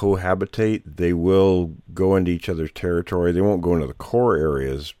necessarily cohabitate. They will go into each other's territory. They won't go into the core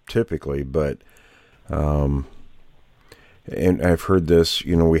areas typically, but and I've heard this,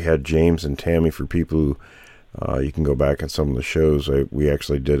 we had James and Tammy, for people who you can go back in some of the shows. We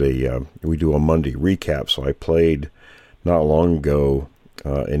actually did we do a Monday recap, so I played not long ago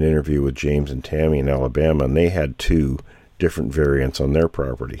an interview with James and Tammy in Alabama, and they had 2 different variants on their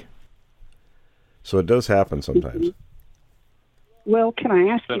property. So it does happen sometimes. Well, can I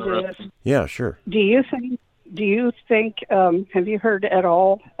ask you this? Yeah, sure. Do you think, have you heard at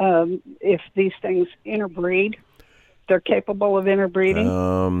all if these things interbreed? They're capable of interbreeding?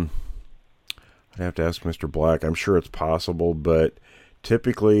 I'd have to ask Mr. Black. I'm sure it's possible, but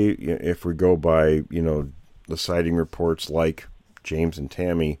typically, if we go by, the sighting reports like James and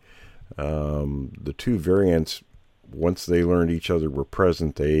Tammy, the 2 variants, once they learned each other were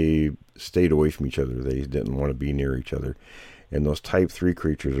present, they stayed away from each other. They didn't want to be near each other. And those type 3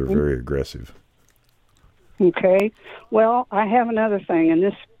 creatures are very aggressive. Okay. Well, I have another thing, and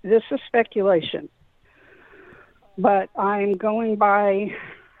this is speculation. But I'm going by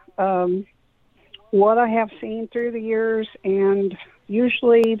what I have seen through the years, and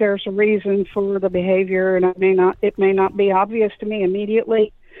usually there's a reason for the behavior, and it may not be obvious to me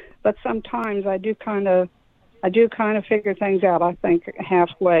immediately, but sometimes I do kind of figure things out, I think,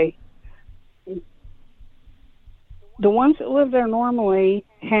 halfway. The ones that live there normally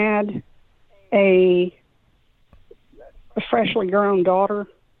had a freshly grown daughter,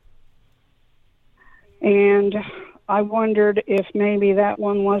 and I wondered if maybe that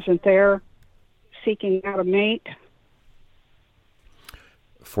one wasn't there seeking out a mate.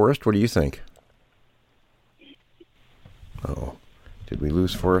 Forrest, what do you think? Oh, did we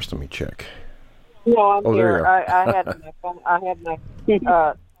lose Forrest? Let me check. No, I'm here. here. I had my phone. I had my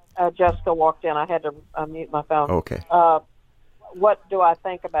Jessica walked in. I had to mute my phone. Okay. What do I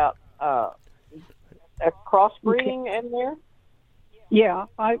think about a crossbreeding in there? Yeah,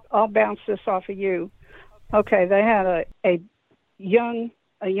 I'll bounce this off of you. Okay, they had a young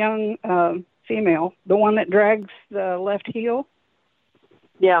female, the one that drags the left heel.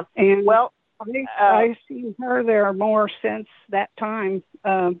 Yeah. And I've seen her there more since that time.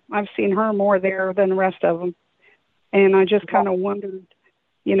 I've seen her more there than the rest of them. And I just kind of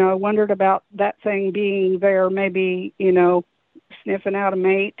wondered about that thing being there, maybe, sniffing out a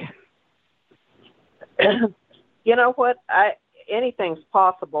mate. You know what? Anything's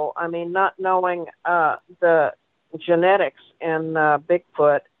possible. I mean, not knowing the genetics in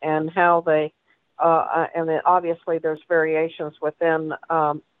Bigfoot and how they, and then obviously there's variations within,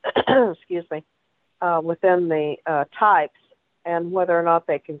 excuse me, within the types, and whether or not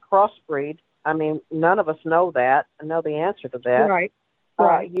they can crossbreed. I mean, none of us know that, and know the answer to that.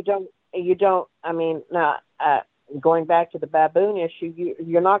 Right. You don't. I mean, now going back to the baboon issue,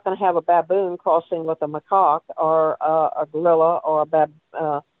 you're not going to have a baboon crossing with a macaque or a gorilla or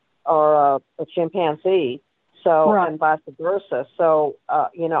a chimpanzee. So, and vice versa. So,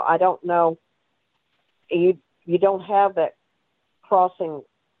 I don't know. You don't have that crossing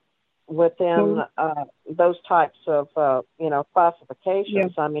within those types of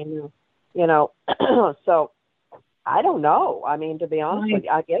classifications. Yeah. I mean, so I don't know. I mean, to be honest with you,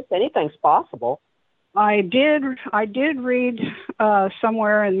 I guess anything's possible. I did read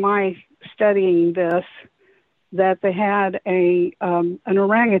somewhere in my studying this that they had an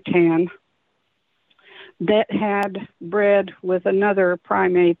orangutan that had bred with another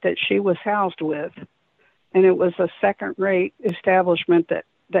primate that she was housed with, and it was a second-rate establishment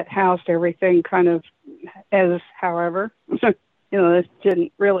that housed everything kind of as however. They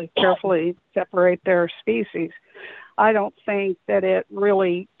didn't really carefully separate their species. I don't think that it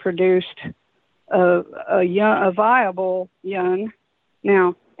really produced a viable young.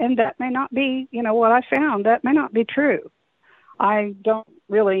 Now, and that may not be, what I found, that may not be true. I don't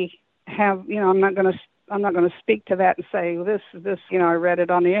really have, I'm not going to speak to that and say, well, this, I read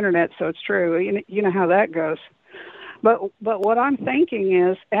it on the internet, so it's true. You know how that goes. But what I'm thinking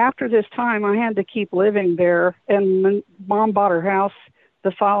is, after this time, I had to keep living there, and Mom bought her house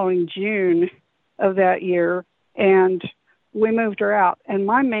the following June of that year, and we moved her out. And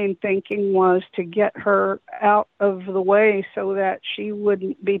my main thinking was to get her out of the way so that she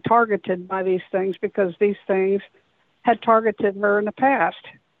wouldn't be targeted by these things, because these things had targeted her in the past.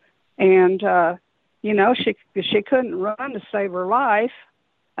 And, she couldn't run to save her life.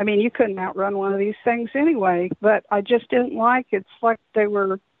 I mean, you couldn't outrun one of these things anyway, but I just didn't like it. It's like they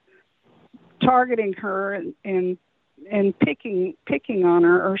were targeting her and picking on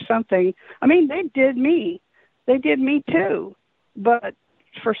her or something. I mean, they did me too, but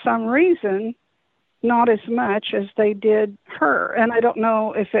for some reason, not as much as they did her. And I don't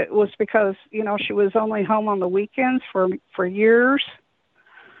know if it was because, she was only home on the weekends for years,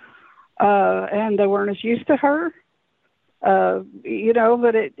 and they weren't as used to her.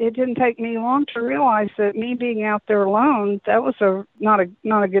 But it didn't take me long to realize that me being out there alone, that was not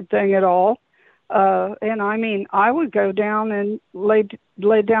a good thing at all. And I mean, I would go down and lay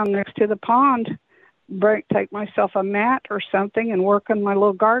down next to the pond, take myself a mat or something and work in my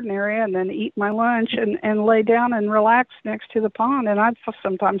little garden area, and then eat my lunch and lay down and relax next to the pond. And I'd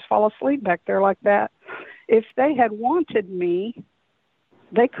sometimes fall asleep back there like that. If they had wanted me,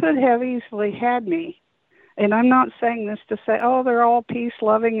 they could have easily had me. And I'm not saying this to say, oh, they're all peace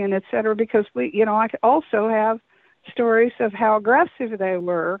loving and et cetera, because I also have stories of how aggressive they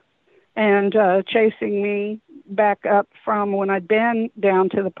were and chasing me back up from when I'd been down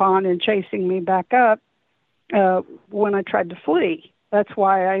to the pond and chasing me back up when I tried to flee. That's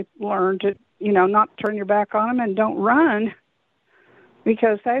why I learned to, not turn your back on them and don't run,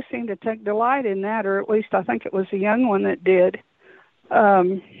 because they seem to take delight in that, or at least I think it was the young one that did.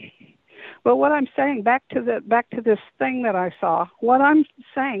 But what I'm saying, back to this thing that I saw, what I'm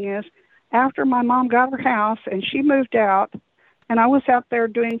saying is, after my mom got her house and she moved out, and I was out there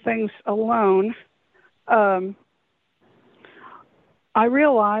doing things alone, I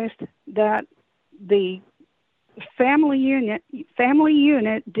realized that the family unit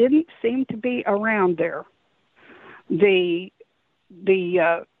didn't seem to be around there. The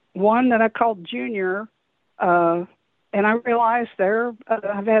one that I called Junior, and I realized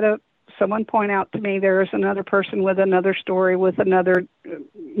I've had someone point out to me there is another person with another story with another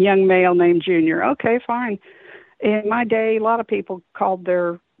young male named Junior. Okay, fine. In my day, a lot of people called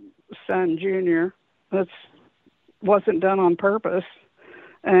their son Junior. That wasn't done on purpose.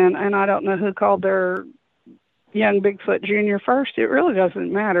 And I don't know who called their young Bigfoot Junior first. It really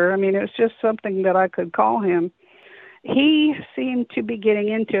doesn't matter. I mean, it's just something that I could call him. He seemed to be getting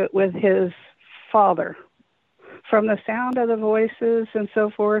into it with his father. From the sound of the voices and so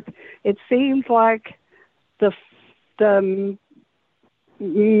forth, it seemed like the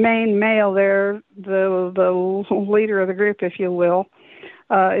main male there, the leader of the group, if you will,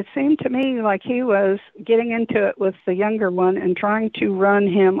 it seemed to me like he was getting into it with the younger one and trying to run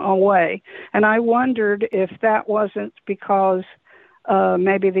him away. And I wondered if that wasn't because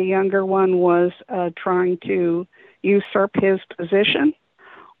maybe the younger one was trying to usurp his position,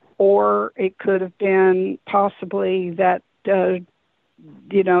 or it could have been possibly that, it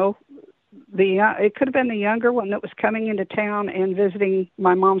could have been the younger one that was coming into town and visiting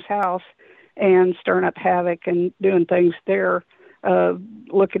my mom's house and stirring up havoc and doing things there,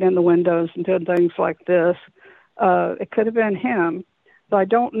 looking in the windows and doing things like this. It could have been him. So I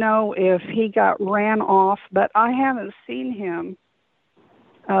don't know if he got ran off, but I haven't seen him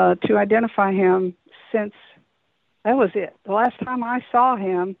to identify him since. That was it. The last time I saw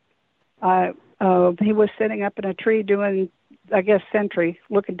him, he was sitting up in a tree doing, I guess, sentry,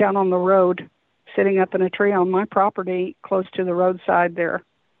 looking down on the road, sitting up in a tree on my property close to the roadside there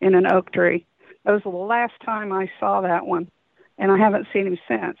in an oak tree. That was the last time I saw that one, and I haven't seen him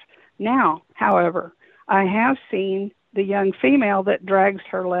since. Now, however, I have seen the young female that drags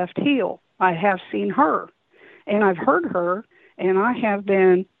her left heel. I have seen her, and I've heard her, and I have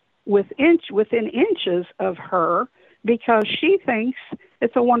been within inches of her, because she thinks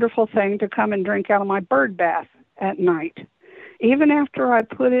it's a wonderful thing to come and drink out of my bird bath at night. Even after I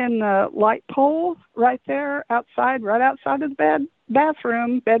put in the light pole right there outside, right outside of the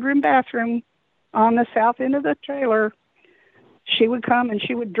bedroom bathroom on the south end of the trailer, she would come and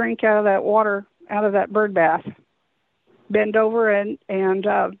she would drink out of that water, out of that bird bath, bend over and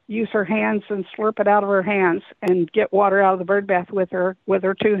use her hands and slurp it out of her hands, and get water out of the bird bath with her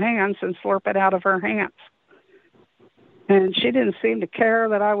two hands and slurp it out of her hands. And she didn't seem to care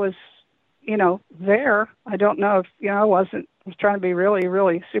that I was, there. I don't know if, I was trying to be really,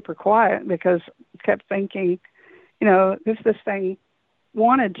 really super quiet, because I kept thinking, if this thing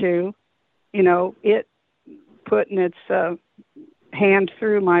wanted to, it putting its hand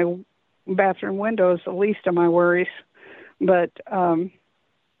through my bathroom window is the least of my worries. But I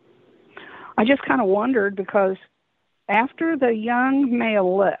just kind of wondered, because after the young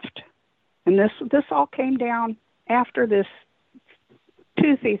male left, and this all came down after this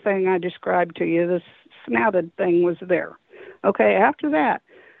toothy thing I described to you, this snouted thing was there. Okay, after that,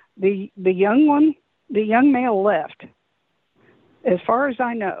 the young male left. As far as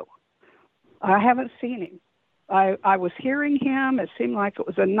I know, I haven't seen him. I was hearing him. It seemed like it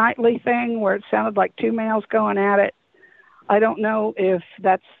was a nightly thing where it sounded like two males going at it. I don't know if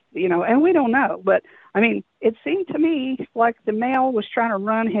that's, and we don't know, but I mean, it seemed to me like the male was trying to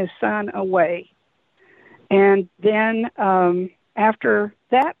run his son away. And then after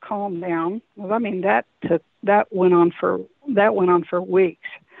that calmed down, well, I mean, that went on for weeks.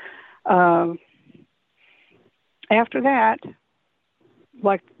 After that,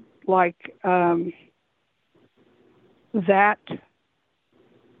 that,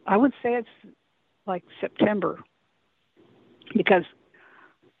 I would say it's like September, because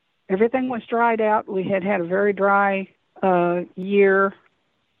everything was dried out. We had a very dry year,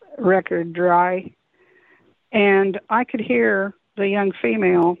 record dry, and I could hear the young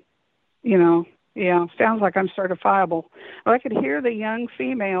female, sounds like I'm certifiable. But I could hear the young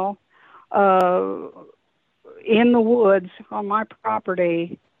female in the woods on my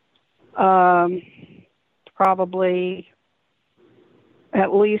property, probably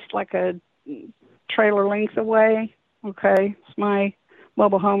at least like a trailer length away. Okay, my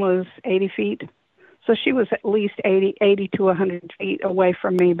mobile home was 80 feet. So she was at least 80 to 100 feet away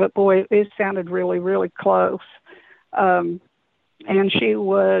from me. But boy, it sounded really, really close. And she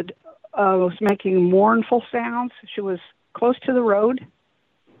was making mournful sounds. She was close to the road.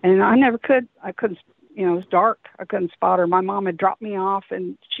 And I couldn't, it was dark. I couldn't spot her. My mom had dropped me off,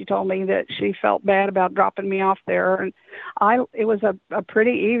 and she told me that she felt bad about dropping me off there. And it was a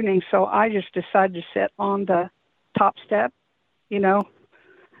pretty evening, so I just decided to sit on the top step,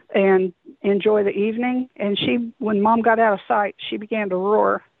 and enjoy the evening. And when Mom got out of sight, she began to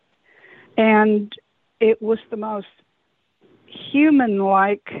roar. And it was the most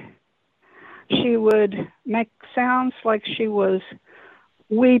human-like. She would make sounds like she was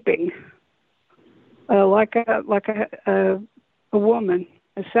weeping, like a woman.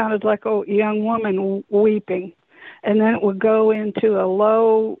 It sounded like a young woman weeping. And then it would go into a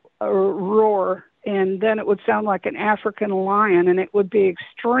low roar, and then it would sound like an African lion, and it would be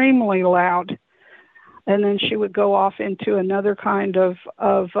extremely loud. And then she would go off into another kind of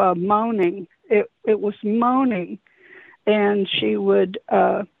moaning. It was moaning, and she would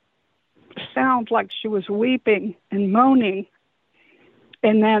sound like she was weeping and moaning,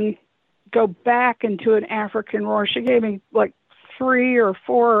 and then go back into an African roar. She gave me like 3 or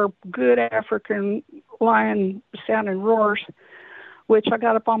 4 good African lion sounding roars, which I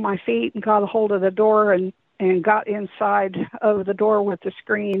got up on my feet and got a hold of the door and got inside of the door with the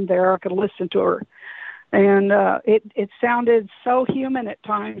screen there. I could listen to her. And it sounded so human at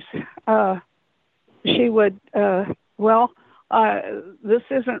times. She would, this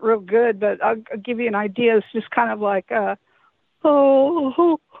isn't real good, but I'll give you an idea. It's just kind of like,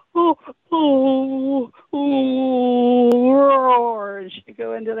 roar. And she'd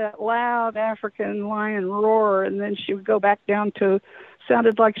go into that loud African lion roar, and then she would go back down to,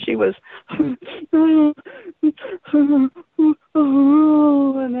 sounded like she was, and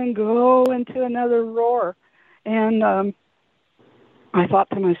then go into another roar. And I thought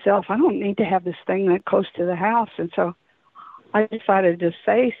to myself, I don't need to have this thing that close to the house. And so I decided to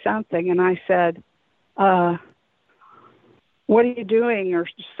say something, and I said, what are you doing, or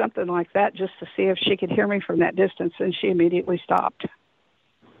something like that, just to see if she could hear me from that distance, and she immediately stopped.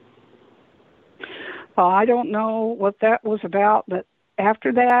 I don't know what that was about, but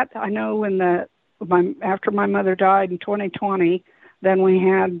after that, I know after my mother died in 2020, then we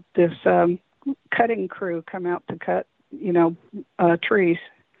had this cutting crew come out to cut, trees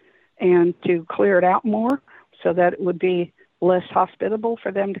and to clear it out more so that it would be less hospitable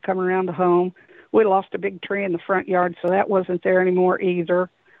for them to come around the home. We lost a big tree in the front yard, so that wasn't there anymore either.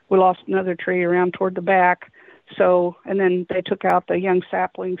 We lost another tree around toward the back. So, and then they took out the young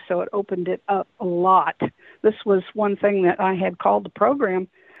saplings, so it opened it up a lot. This was one thing that I had called the program.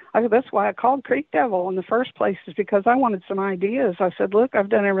 That's why I called Creek Devil in the first place, is because I wanted some ideas. I said, look, I've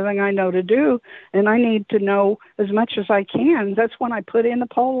done everything I know to do, and I need to know as much as I can. That's when I put in the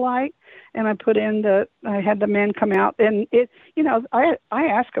pole light, and I had the men come out, and I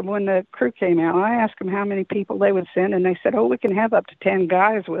asked them when the crew came out, I asked them how many people they would send, and they said, we can have up to 10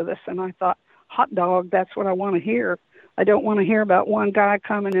 guys with us. And I thought, hot dog, that's what I want to hear. I don't want to hear about one guy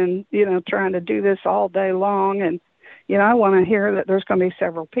coming and, trying to do this all day long. And, I want to hear that there's going to be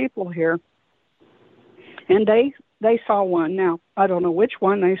several people here. And they saw one. Now, I don't know which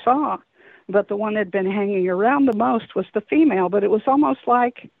one they saw, but the one that had been hanging around the most was the female. But it was almost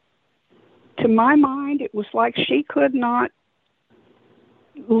like, to my mind, it was like she could not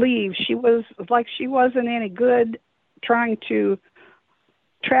leave. She was like she wasn't any good trying to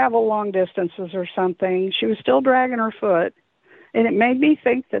travel long distances or something. She was still dragging her foot, and it made me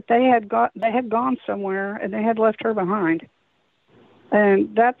think that they had gone somewhere and they had left her behind.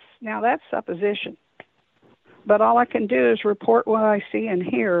 And that's supposition. But all I can do is report what I see and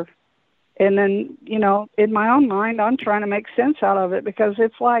hear. And then, in my own mind, I'm trying to make sense out of it, because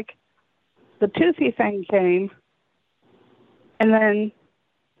it's like the toothy thing came, and then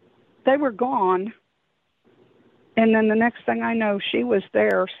they were gone. And then the next thing I know, she was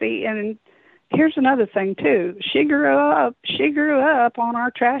there. See, and here's another thing too. She grew up on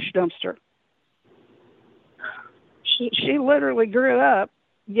our trash dumpster. She literally grew up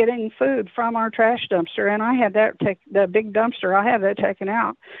getting food from our trash dumpster, and I had the big dumpster. I had that taken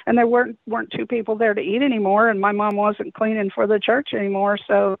out, and there weren't two people there to eat anymore, and my mom wasn't cleaning for the church anymore,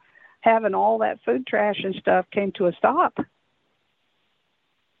 so having all that food trash and stuff came to a stop.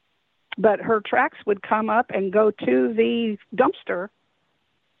 But her tracks would come up and go to the dumpster,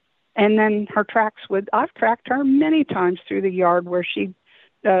 and then her tracks I've tracked her many times through the yard where she'd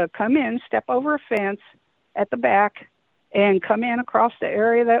come in, step over a fence at the back, and come in across the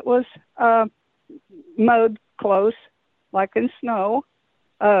area that was mowed close, like in snow,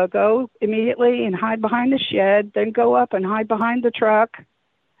 go immediately and hide behind the shed, then go up and hide behind the truck,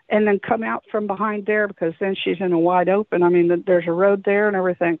 and then come out from behind there, because then she's in a wide open. I mean, there's a road there and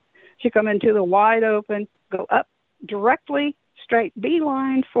everything. She come into the wide open, go up directly, straight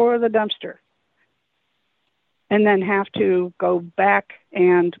beeline for the dumpster, and then have to go back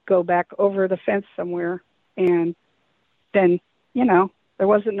over the fence somewhere. And then, there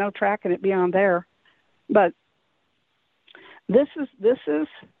wasn't no tracking it beyond there. But this is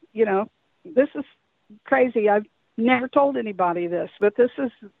crazy. I've never told anybody this, but this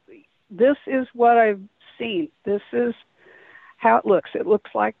is what I've seen. This is how it looks. It looks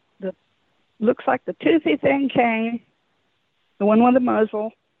like the toothy thing came, the one with the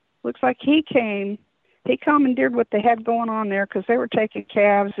muzzle. Looks like he commandeered what they had going on there, because they were taking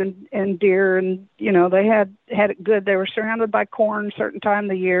calves and deer, and they had it good. They were surrounded by corn a certain time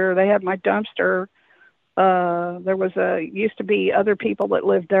of the year. They had my dumpster. There used to be other people that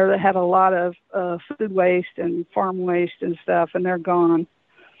lived there that had a lot of food waste and farm waste and stuff, and they're gone.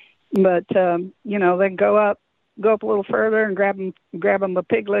 But they go up a little further and grab them a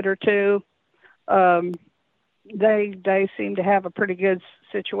piglet or two. They seem to have a pretty good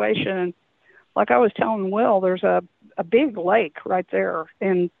situation. Like I was telling Will, there's a big lake right there.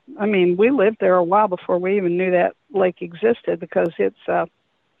 And, I mean, we lived there a while before we even knew that lake existed, because it's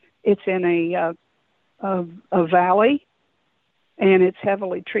in a valley, and it's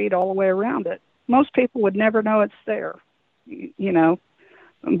heavily treed all the way around it. Most people would never know it's there,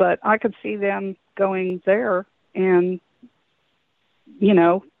 but I could see them going there and,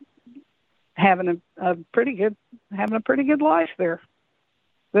 having a pretty good life there.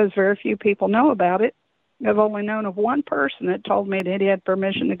 Because very few people know about it. I've only known of one person that told me that he had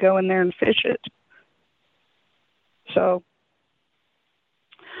permission to go in there and fish it. So,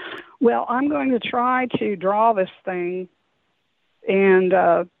 well, I'm going to try to draw this thing, and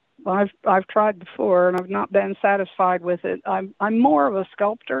I've tried before, and I've not been satisfied with it. I'm more of a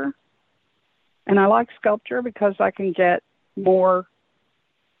sculptor, and I like sculpture because I can get more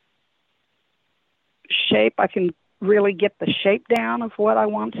shape. I can really get the shape down of what I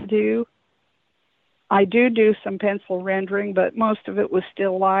want to do. I do some pencil rendering, but most of it was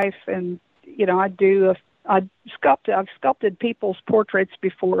still life. And, I've sculpted people's portraits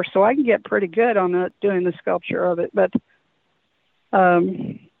before, so I can get pretty good on doing the sculpture of it. But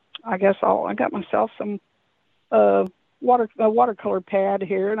I guess I got myself some watercolor pad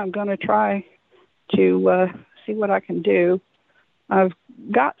here, and I'm going to try to see what I can do. I've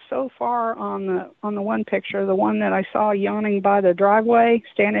got so far on the one picture, the one that I saw yawning by the driveway,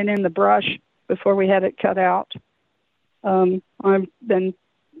 standing in the brush before we had it cut out. I've been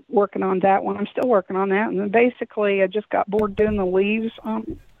working on that one. I'm still working on that. And then basically I just got bored doing the leaves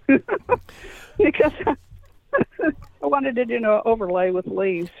because I wanted to do an overlay with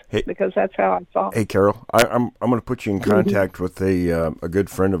leaves, because that's how I saw it. Hey, Carol, I'm going to put you in contact with a good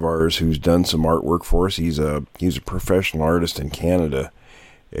friend of ours who's done some artwork for us. He's a professional artist in Canada,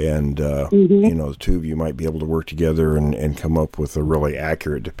 and the two of you might be able to work together and come up with a really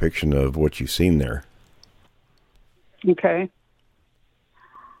accurate depiction of what you've seen there.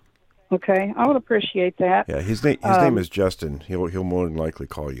 Okay, I would appreciate that. Yeah, his name is Justin. He'll more than likely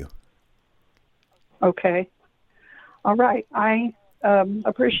call you. Okay. All right. I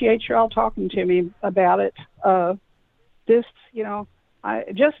appreciate you all talking to me about it. I just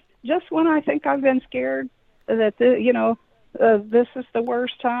when I think I've been scared that this is the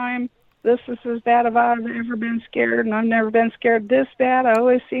worst time. This is as bad as I've ever been scared, and I've never been scared this bad. I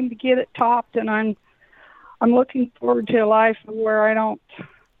always seem to get it topped, and I'm looking forward to a life where I don't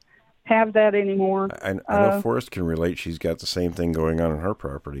have that anymore. I know Forrest can relate. She's got the same thing going on her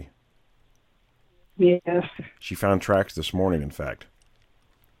property. Yes. She found tracks this morning, in fact.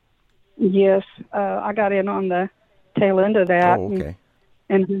 Yes. I got in on the tail end of that. Oh, okay.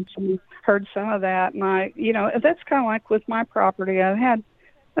 And heard some of that. And that's kind of like with my property. I've had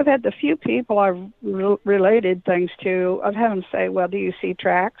the few people I've related things to, I've had them say, well, do you see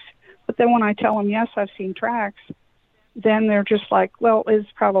tracks? But then when I tell them, yes, I've seen tracks, then they're just like, well,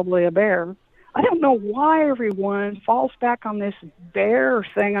 it's probably a bear. I don't know why everyone falls back on this bear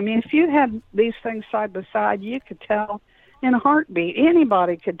thing. I mean, if you had these things side by side, you could tell in a heartbeat.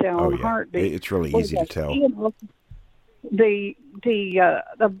 Anybody could tell in a heartbeat. It's really easy to tell. You know,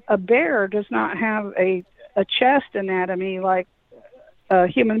 a bear does not have a chest anatomy like a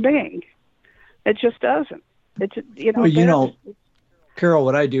human being. It just doesn't. It's, you know. Well, you know, Carol,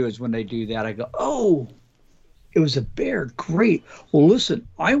 what I do is when they do that, I go, "Oh, it was a bear. Great. Well, listen,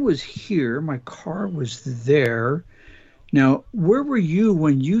 I was here. My car was there. Now, where were you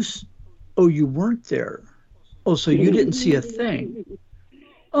when you? Oh, you weren't there. Oh, so you didn't see a thing.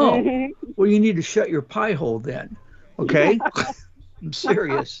 Oh, well, you need to shut your pie hole then. Okay, I'm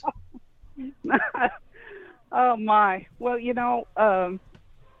serious." Oh my. Well, you know,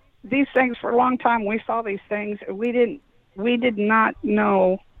 these things for a long time. We saw these things. We did not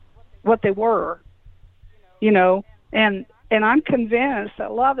know what they were. You know, and I'm convinced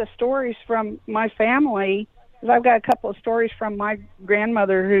that a lot of the stories from my family, because I've got a couple of stories from my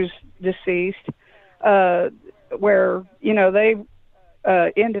grandmother who's deceased, where, you know, they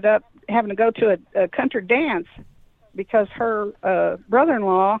ended up having to go to a country dance because her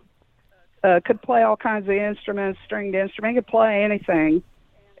brother-in-law could play all kinds of instruments, stringed instruments, he could play anything.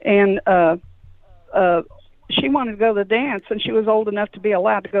 And she wanted to go to the dance, and she was old enough to be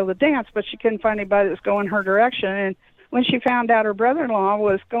allowed to go to the dance, but she couldn't find anybody that was going her direction. And when she found out her brother-in-law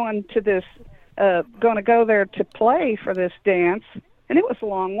was going to this, going to go there to play for this dance, and it was a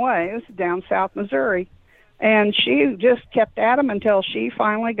long way. It was down South Missouri. And she just kept at him until she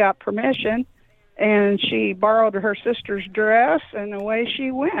finally got permission, and she borrowed her sister's dress, and away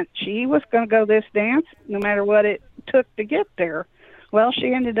she went. She was going to go to this dance no matter what it took to get there. Well,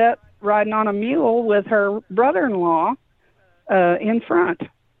 she ended up riding on a mule with her brother-in-law in front.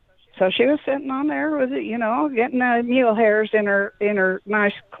 So she was sitting on there with it, you know, getting mule hairs in her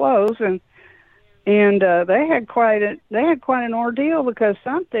nice clothes, and they had quite an ordeal because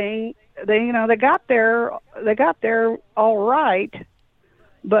they got there all right,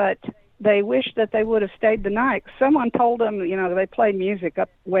 but they wished that they would have stayed the night. Someone told them, you know, they played music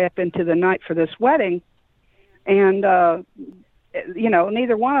way up into the night for this wedding, and you know,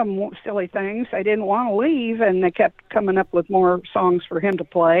 neither one of them silly things. They didn't want to leave, and they kept coming up with more songs for him to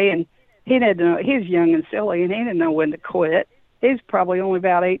play. And he didn't know. He's young and silly, and he didn't know when to quit. He's probably only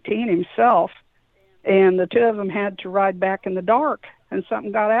about 18 himself. And the two of them had to ride back in the dark, and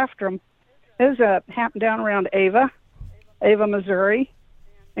something got after them. It was happened down around Ava, Missouri,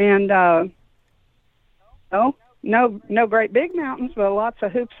 and no great big mountains, but lots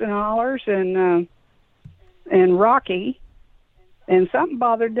of hoops and hollers and rocky. And something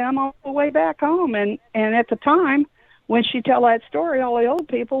bothered them all the way back home. And at the time, when she tell that story, all the old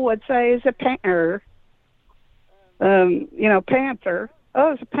people would say, "Is a painter, you know, panther.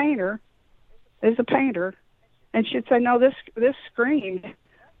 Oh, it's a painter. It's a painter." And she'd say, "No, this screamed.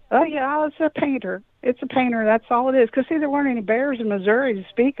 Oh yeah, it's a painter. It's a painter. That's all it is." Because see, there weren't any bears in Missouri to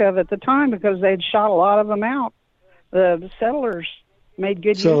speak of at the time because they'd shot a lot of them out. The settlers made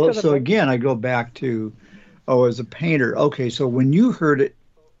good use of them. So again, I go back to, oh, as a painter. Okay, so when you heard it,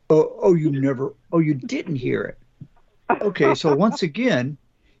 you didn't hear it. Okay, so once again,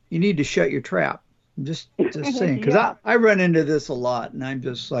 you need to shut your trap. I'm just saying, because Yeah. I run into this a lot, and I'm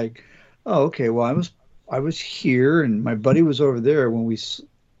just like, oh, okay, well, I was here, and my buddy was over there when we.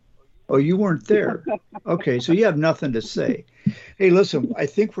 Oh, you weren't there. Okay, so you have nothing to say. Hey, listen, I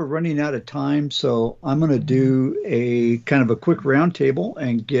think we're running out of time, so I'm going to do a kind of a quick roundtable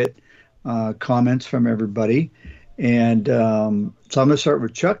and get comments from everybody. And so I'm going to start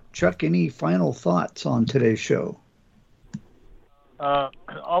with Chuck. Chuck, any final thoughts on today's show?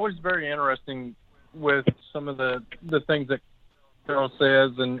 Always very interesting with some of the things that Carol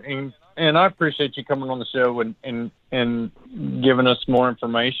says, and I appreciate you coming on the show and giving us more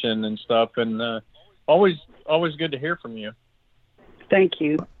information and stuff, and always good to hear from you. Thank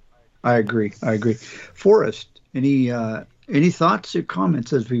you. I agree. Forrest, any thoughts or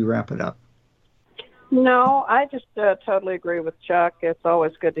comments as we wrap it up? No, I just totally agree with Chuck. It's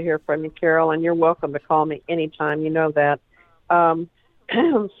always good to hear from you, Carol, and you're welcome to call me anytime. You know that.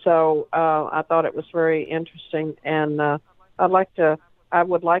 So I thought it was very interesting, and I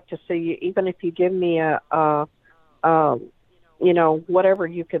would like to see you, even if you give me a whatever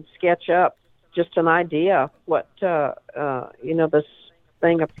you could sketch up, just an idea what this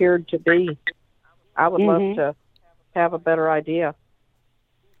thing appeared to be. I would love to have a better idea.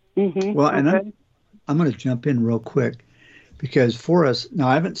 Mm-hmm. Well, and I'm going to jump in real quick because for us now,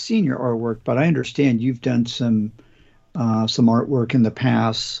 I haven't seen your artwork, but I understand you've done some artwork in the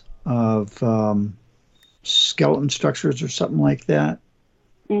past of skeleton structures or something like that.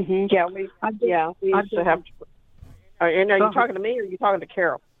 Mm-hmm. Yeah, we used to have. Are you talking to me or are you talking to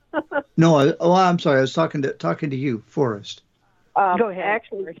Carol? No, I'm sorry. I was talking to you, Forrest. Go ahead.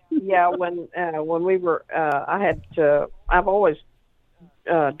 Actually, yeah. When we were, I've always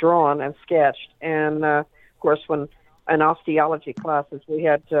drawn and sketched, and of course, when in osteology classes we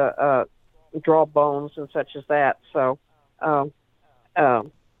had to draw bones and such as that. So, well,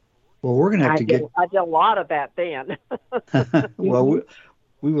 we're gonna have to get. I did a lot of that then. Well,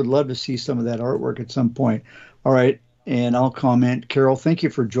 we would love to see some of that artwork at some point. All right, and I'll comment. Carol, thank you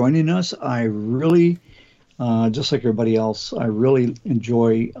for joining us. I really. Just like everybody else, I really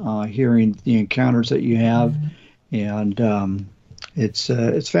enjoy hearing the encounters that you have, and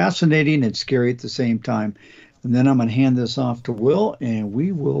it's fascinating. It's scary at the same time. And then I'm going to hand this off to Will, and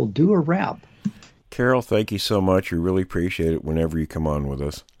we will do a wrap. Carol, thank you so much. We really appreciate it whenever you come on with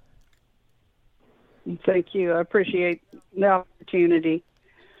us. Thank you. I appreciate the opportunity.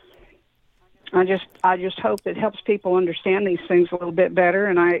 I just hope it helps people understand these things a little bit better,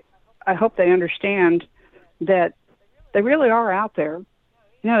 and I hope they understand that they really are out there.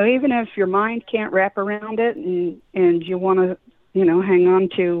 Even if your mind can't wrap around it and you want to, hang on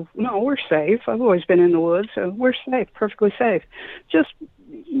to, no, we're safe. I've always been in the woods, so we're safe, perfectly safe. Just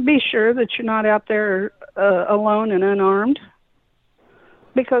be sure that you're not out there alone and unarmed.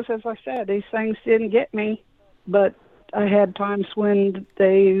 Because, as I said, these things didn't get me, but I had times when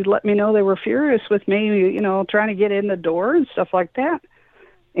they let me know they were furious with me, trying to get in the door and stuff like that.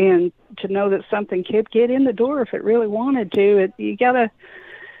 And to know that something could get in the door if it really wanted to, you gotta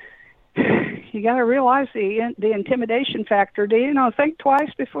realize the intimidation factor. Do you think twice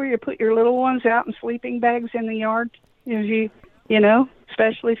before you put your little ones out in sleeping bags in the yard?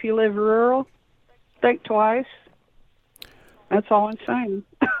 Especially if you live rural, think twice. That's all I'm saying.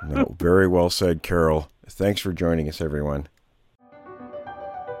 No, very well said, Carol. Thanks for joining us, everyone.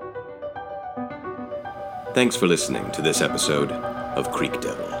 Thanks for listening to this episode of Creek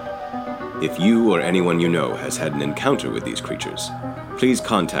Devil. If you or anyone you know has had an encounter with these creatures, please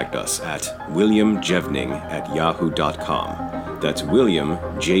contact us at williamjevning@yahoo.com. That's William,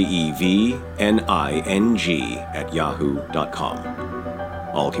 JEVNING @yahoo.com.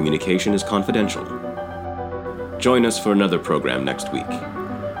 All communication is confidential. Join us for another program next week.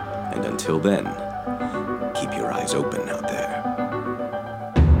 And until then, keep your eyes open out there.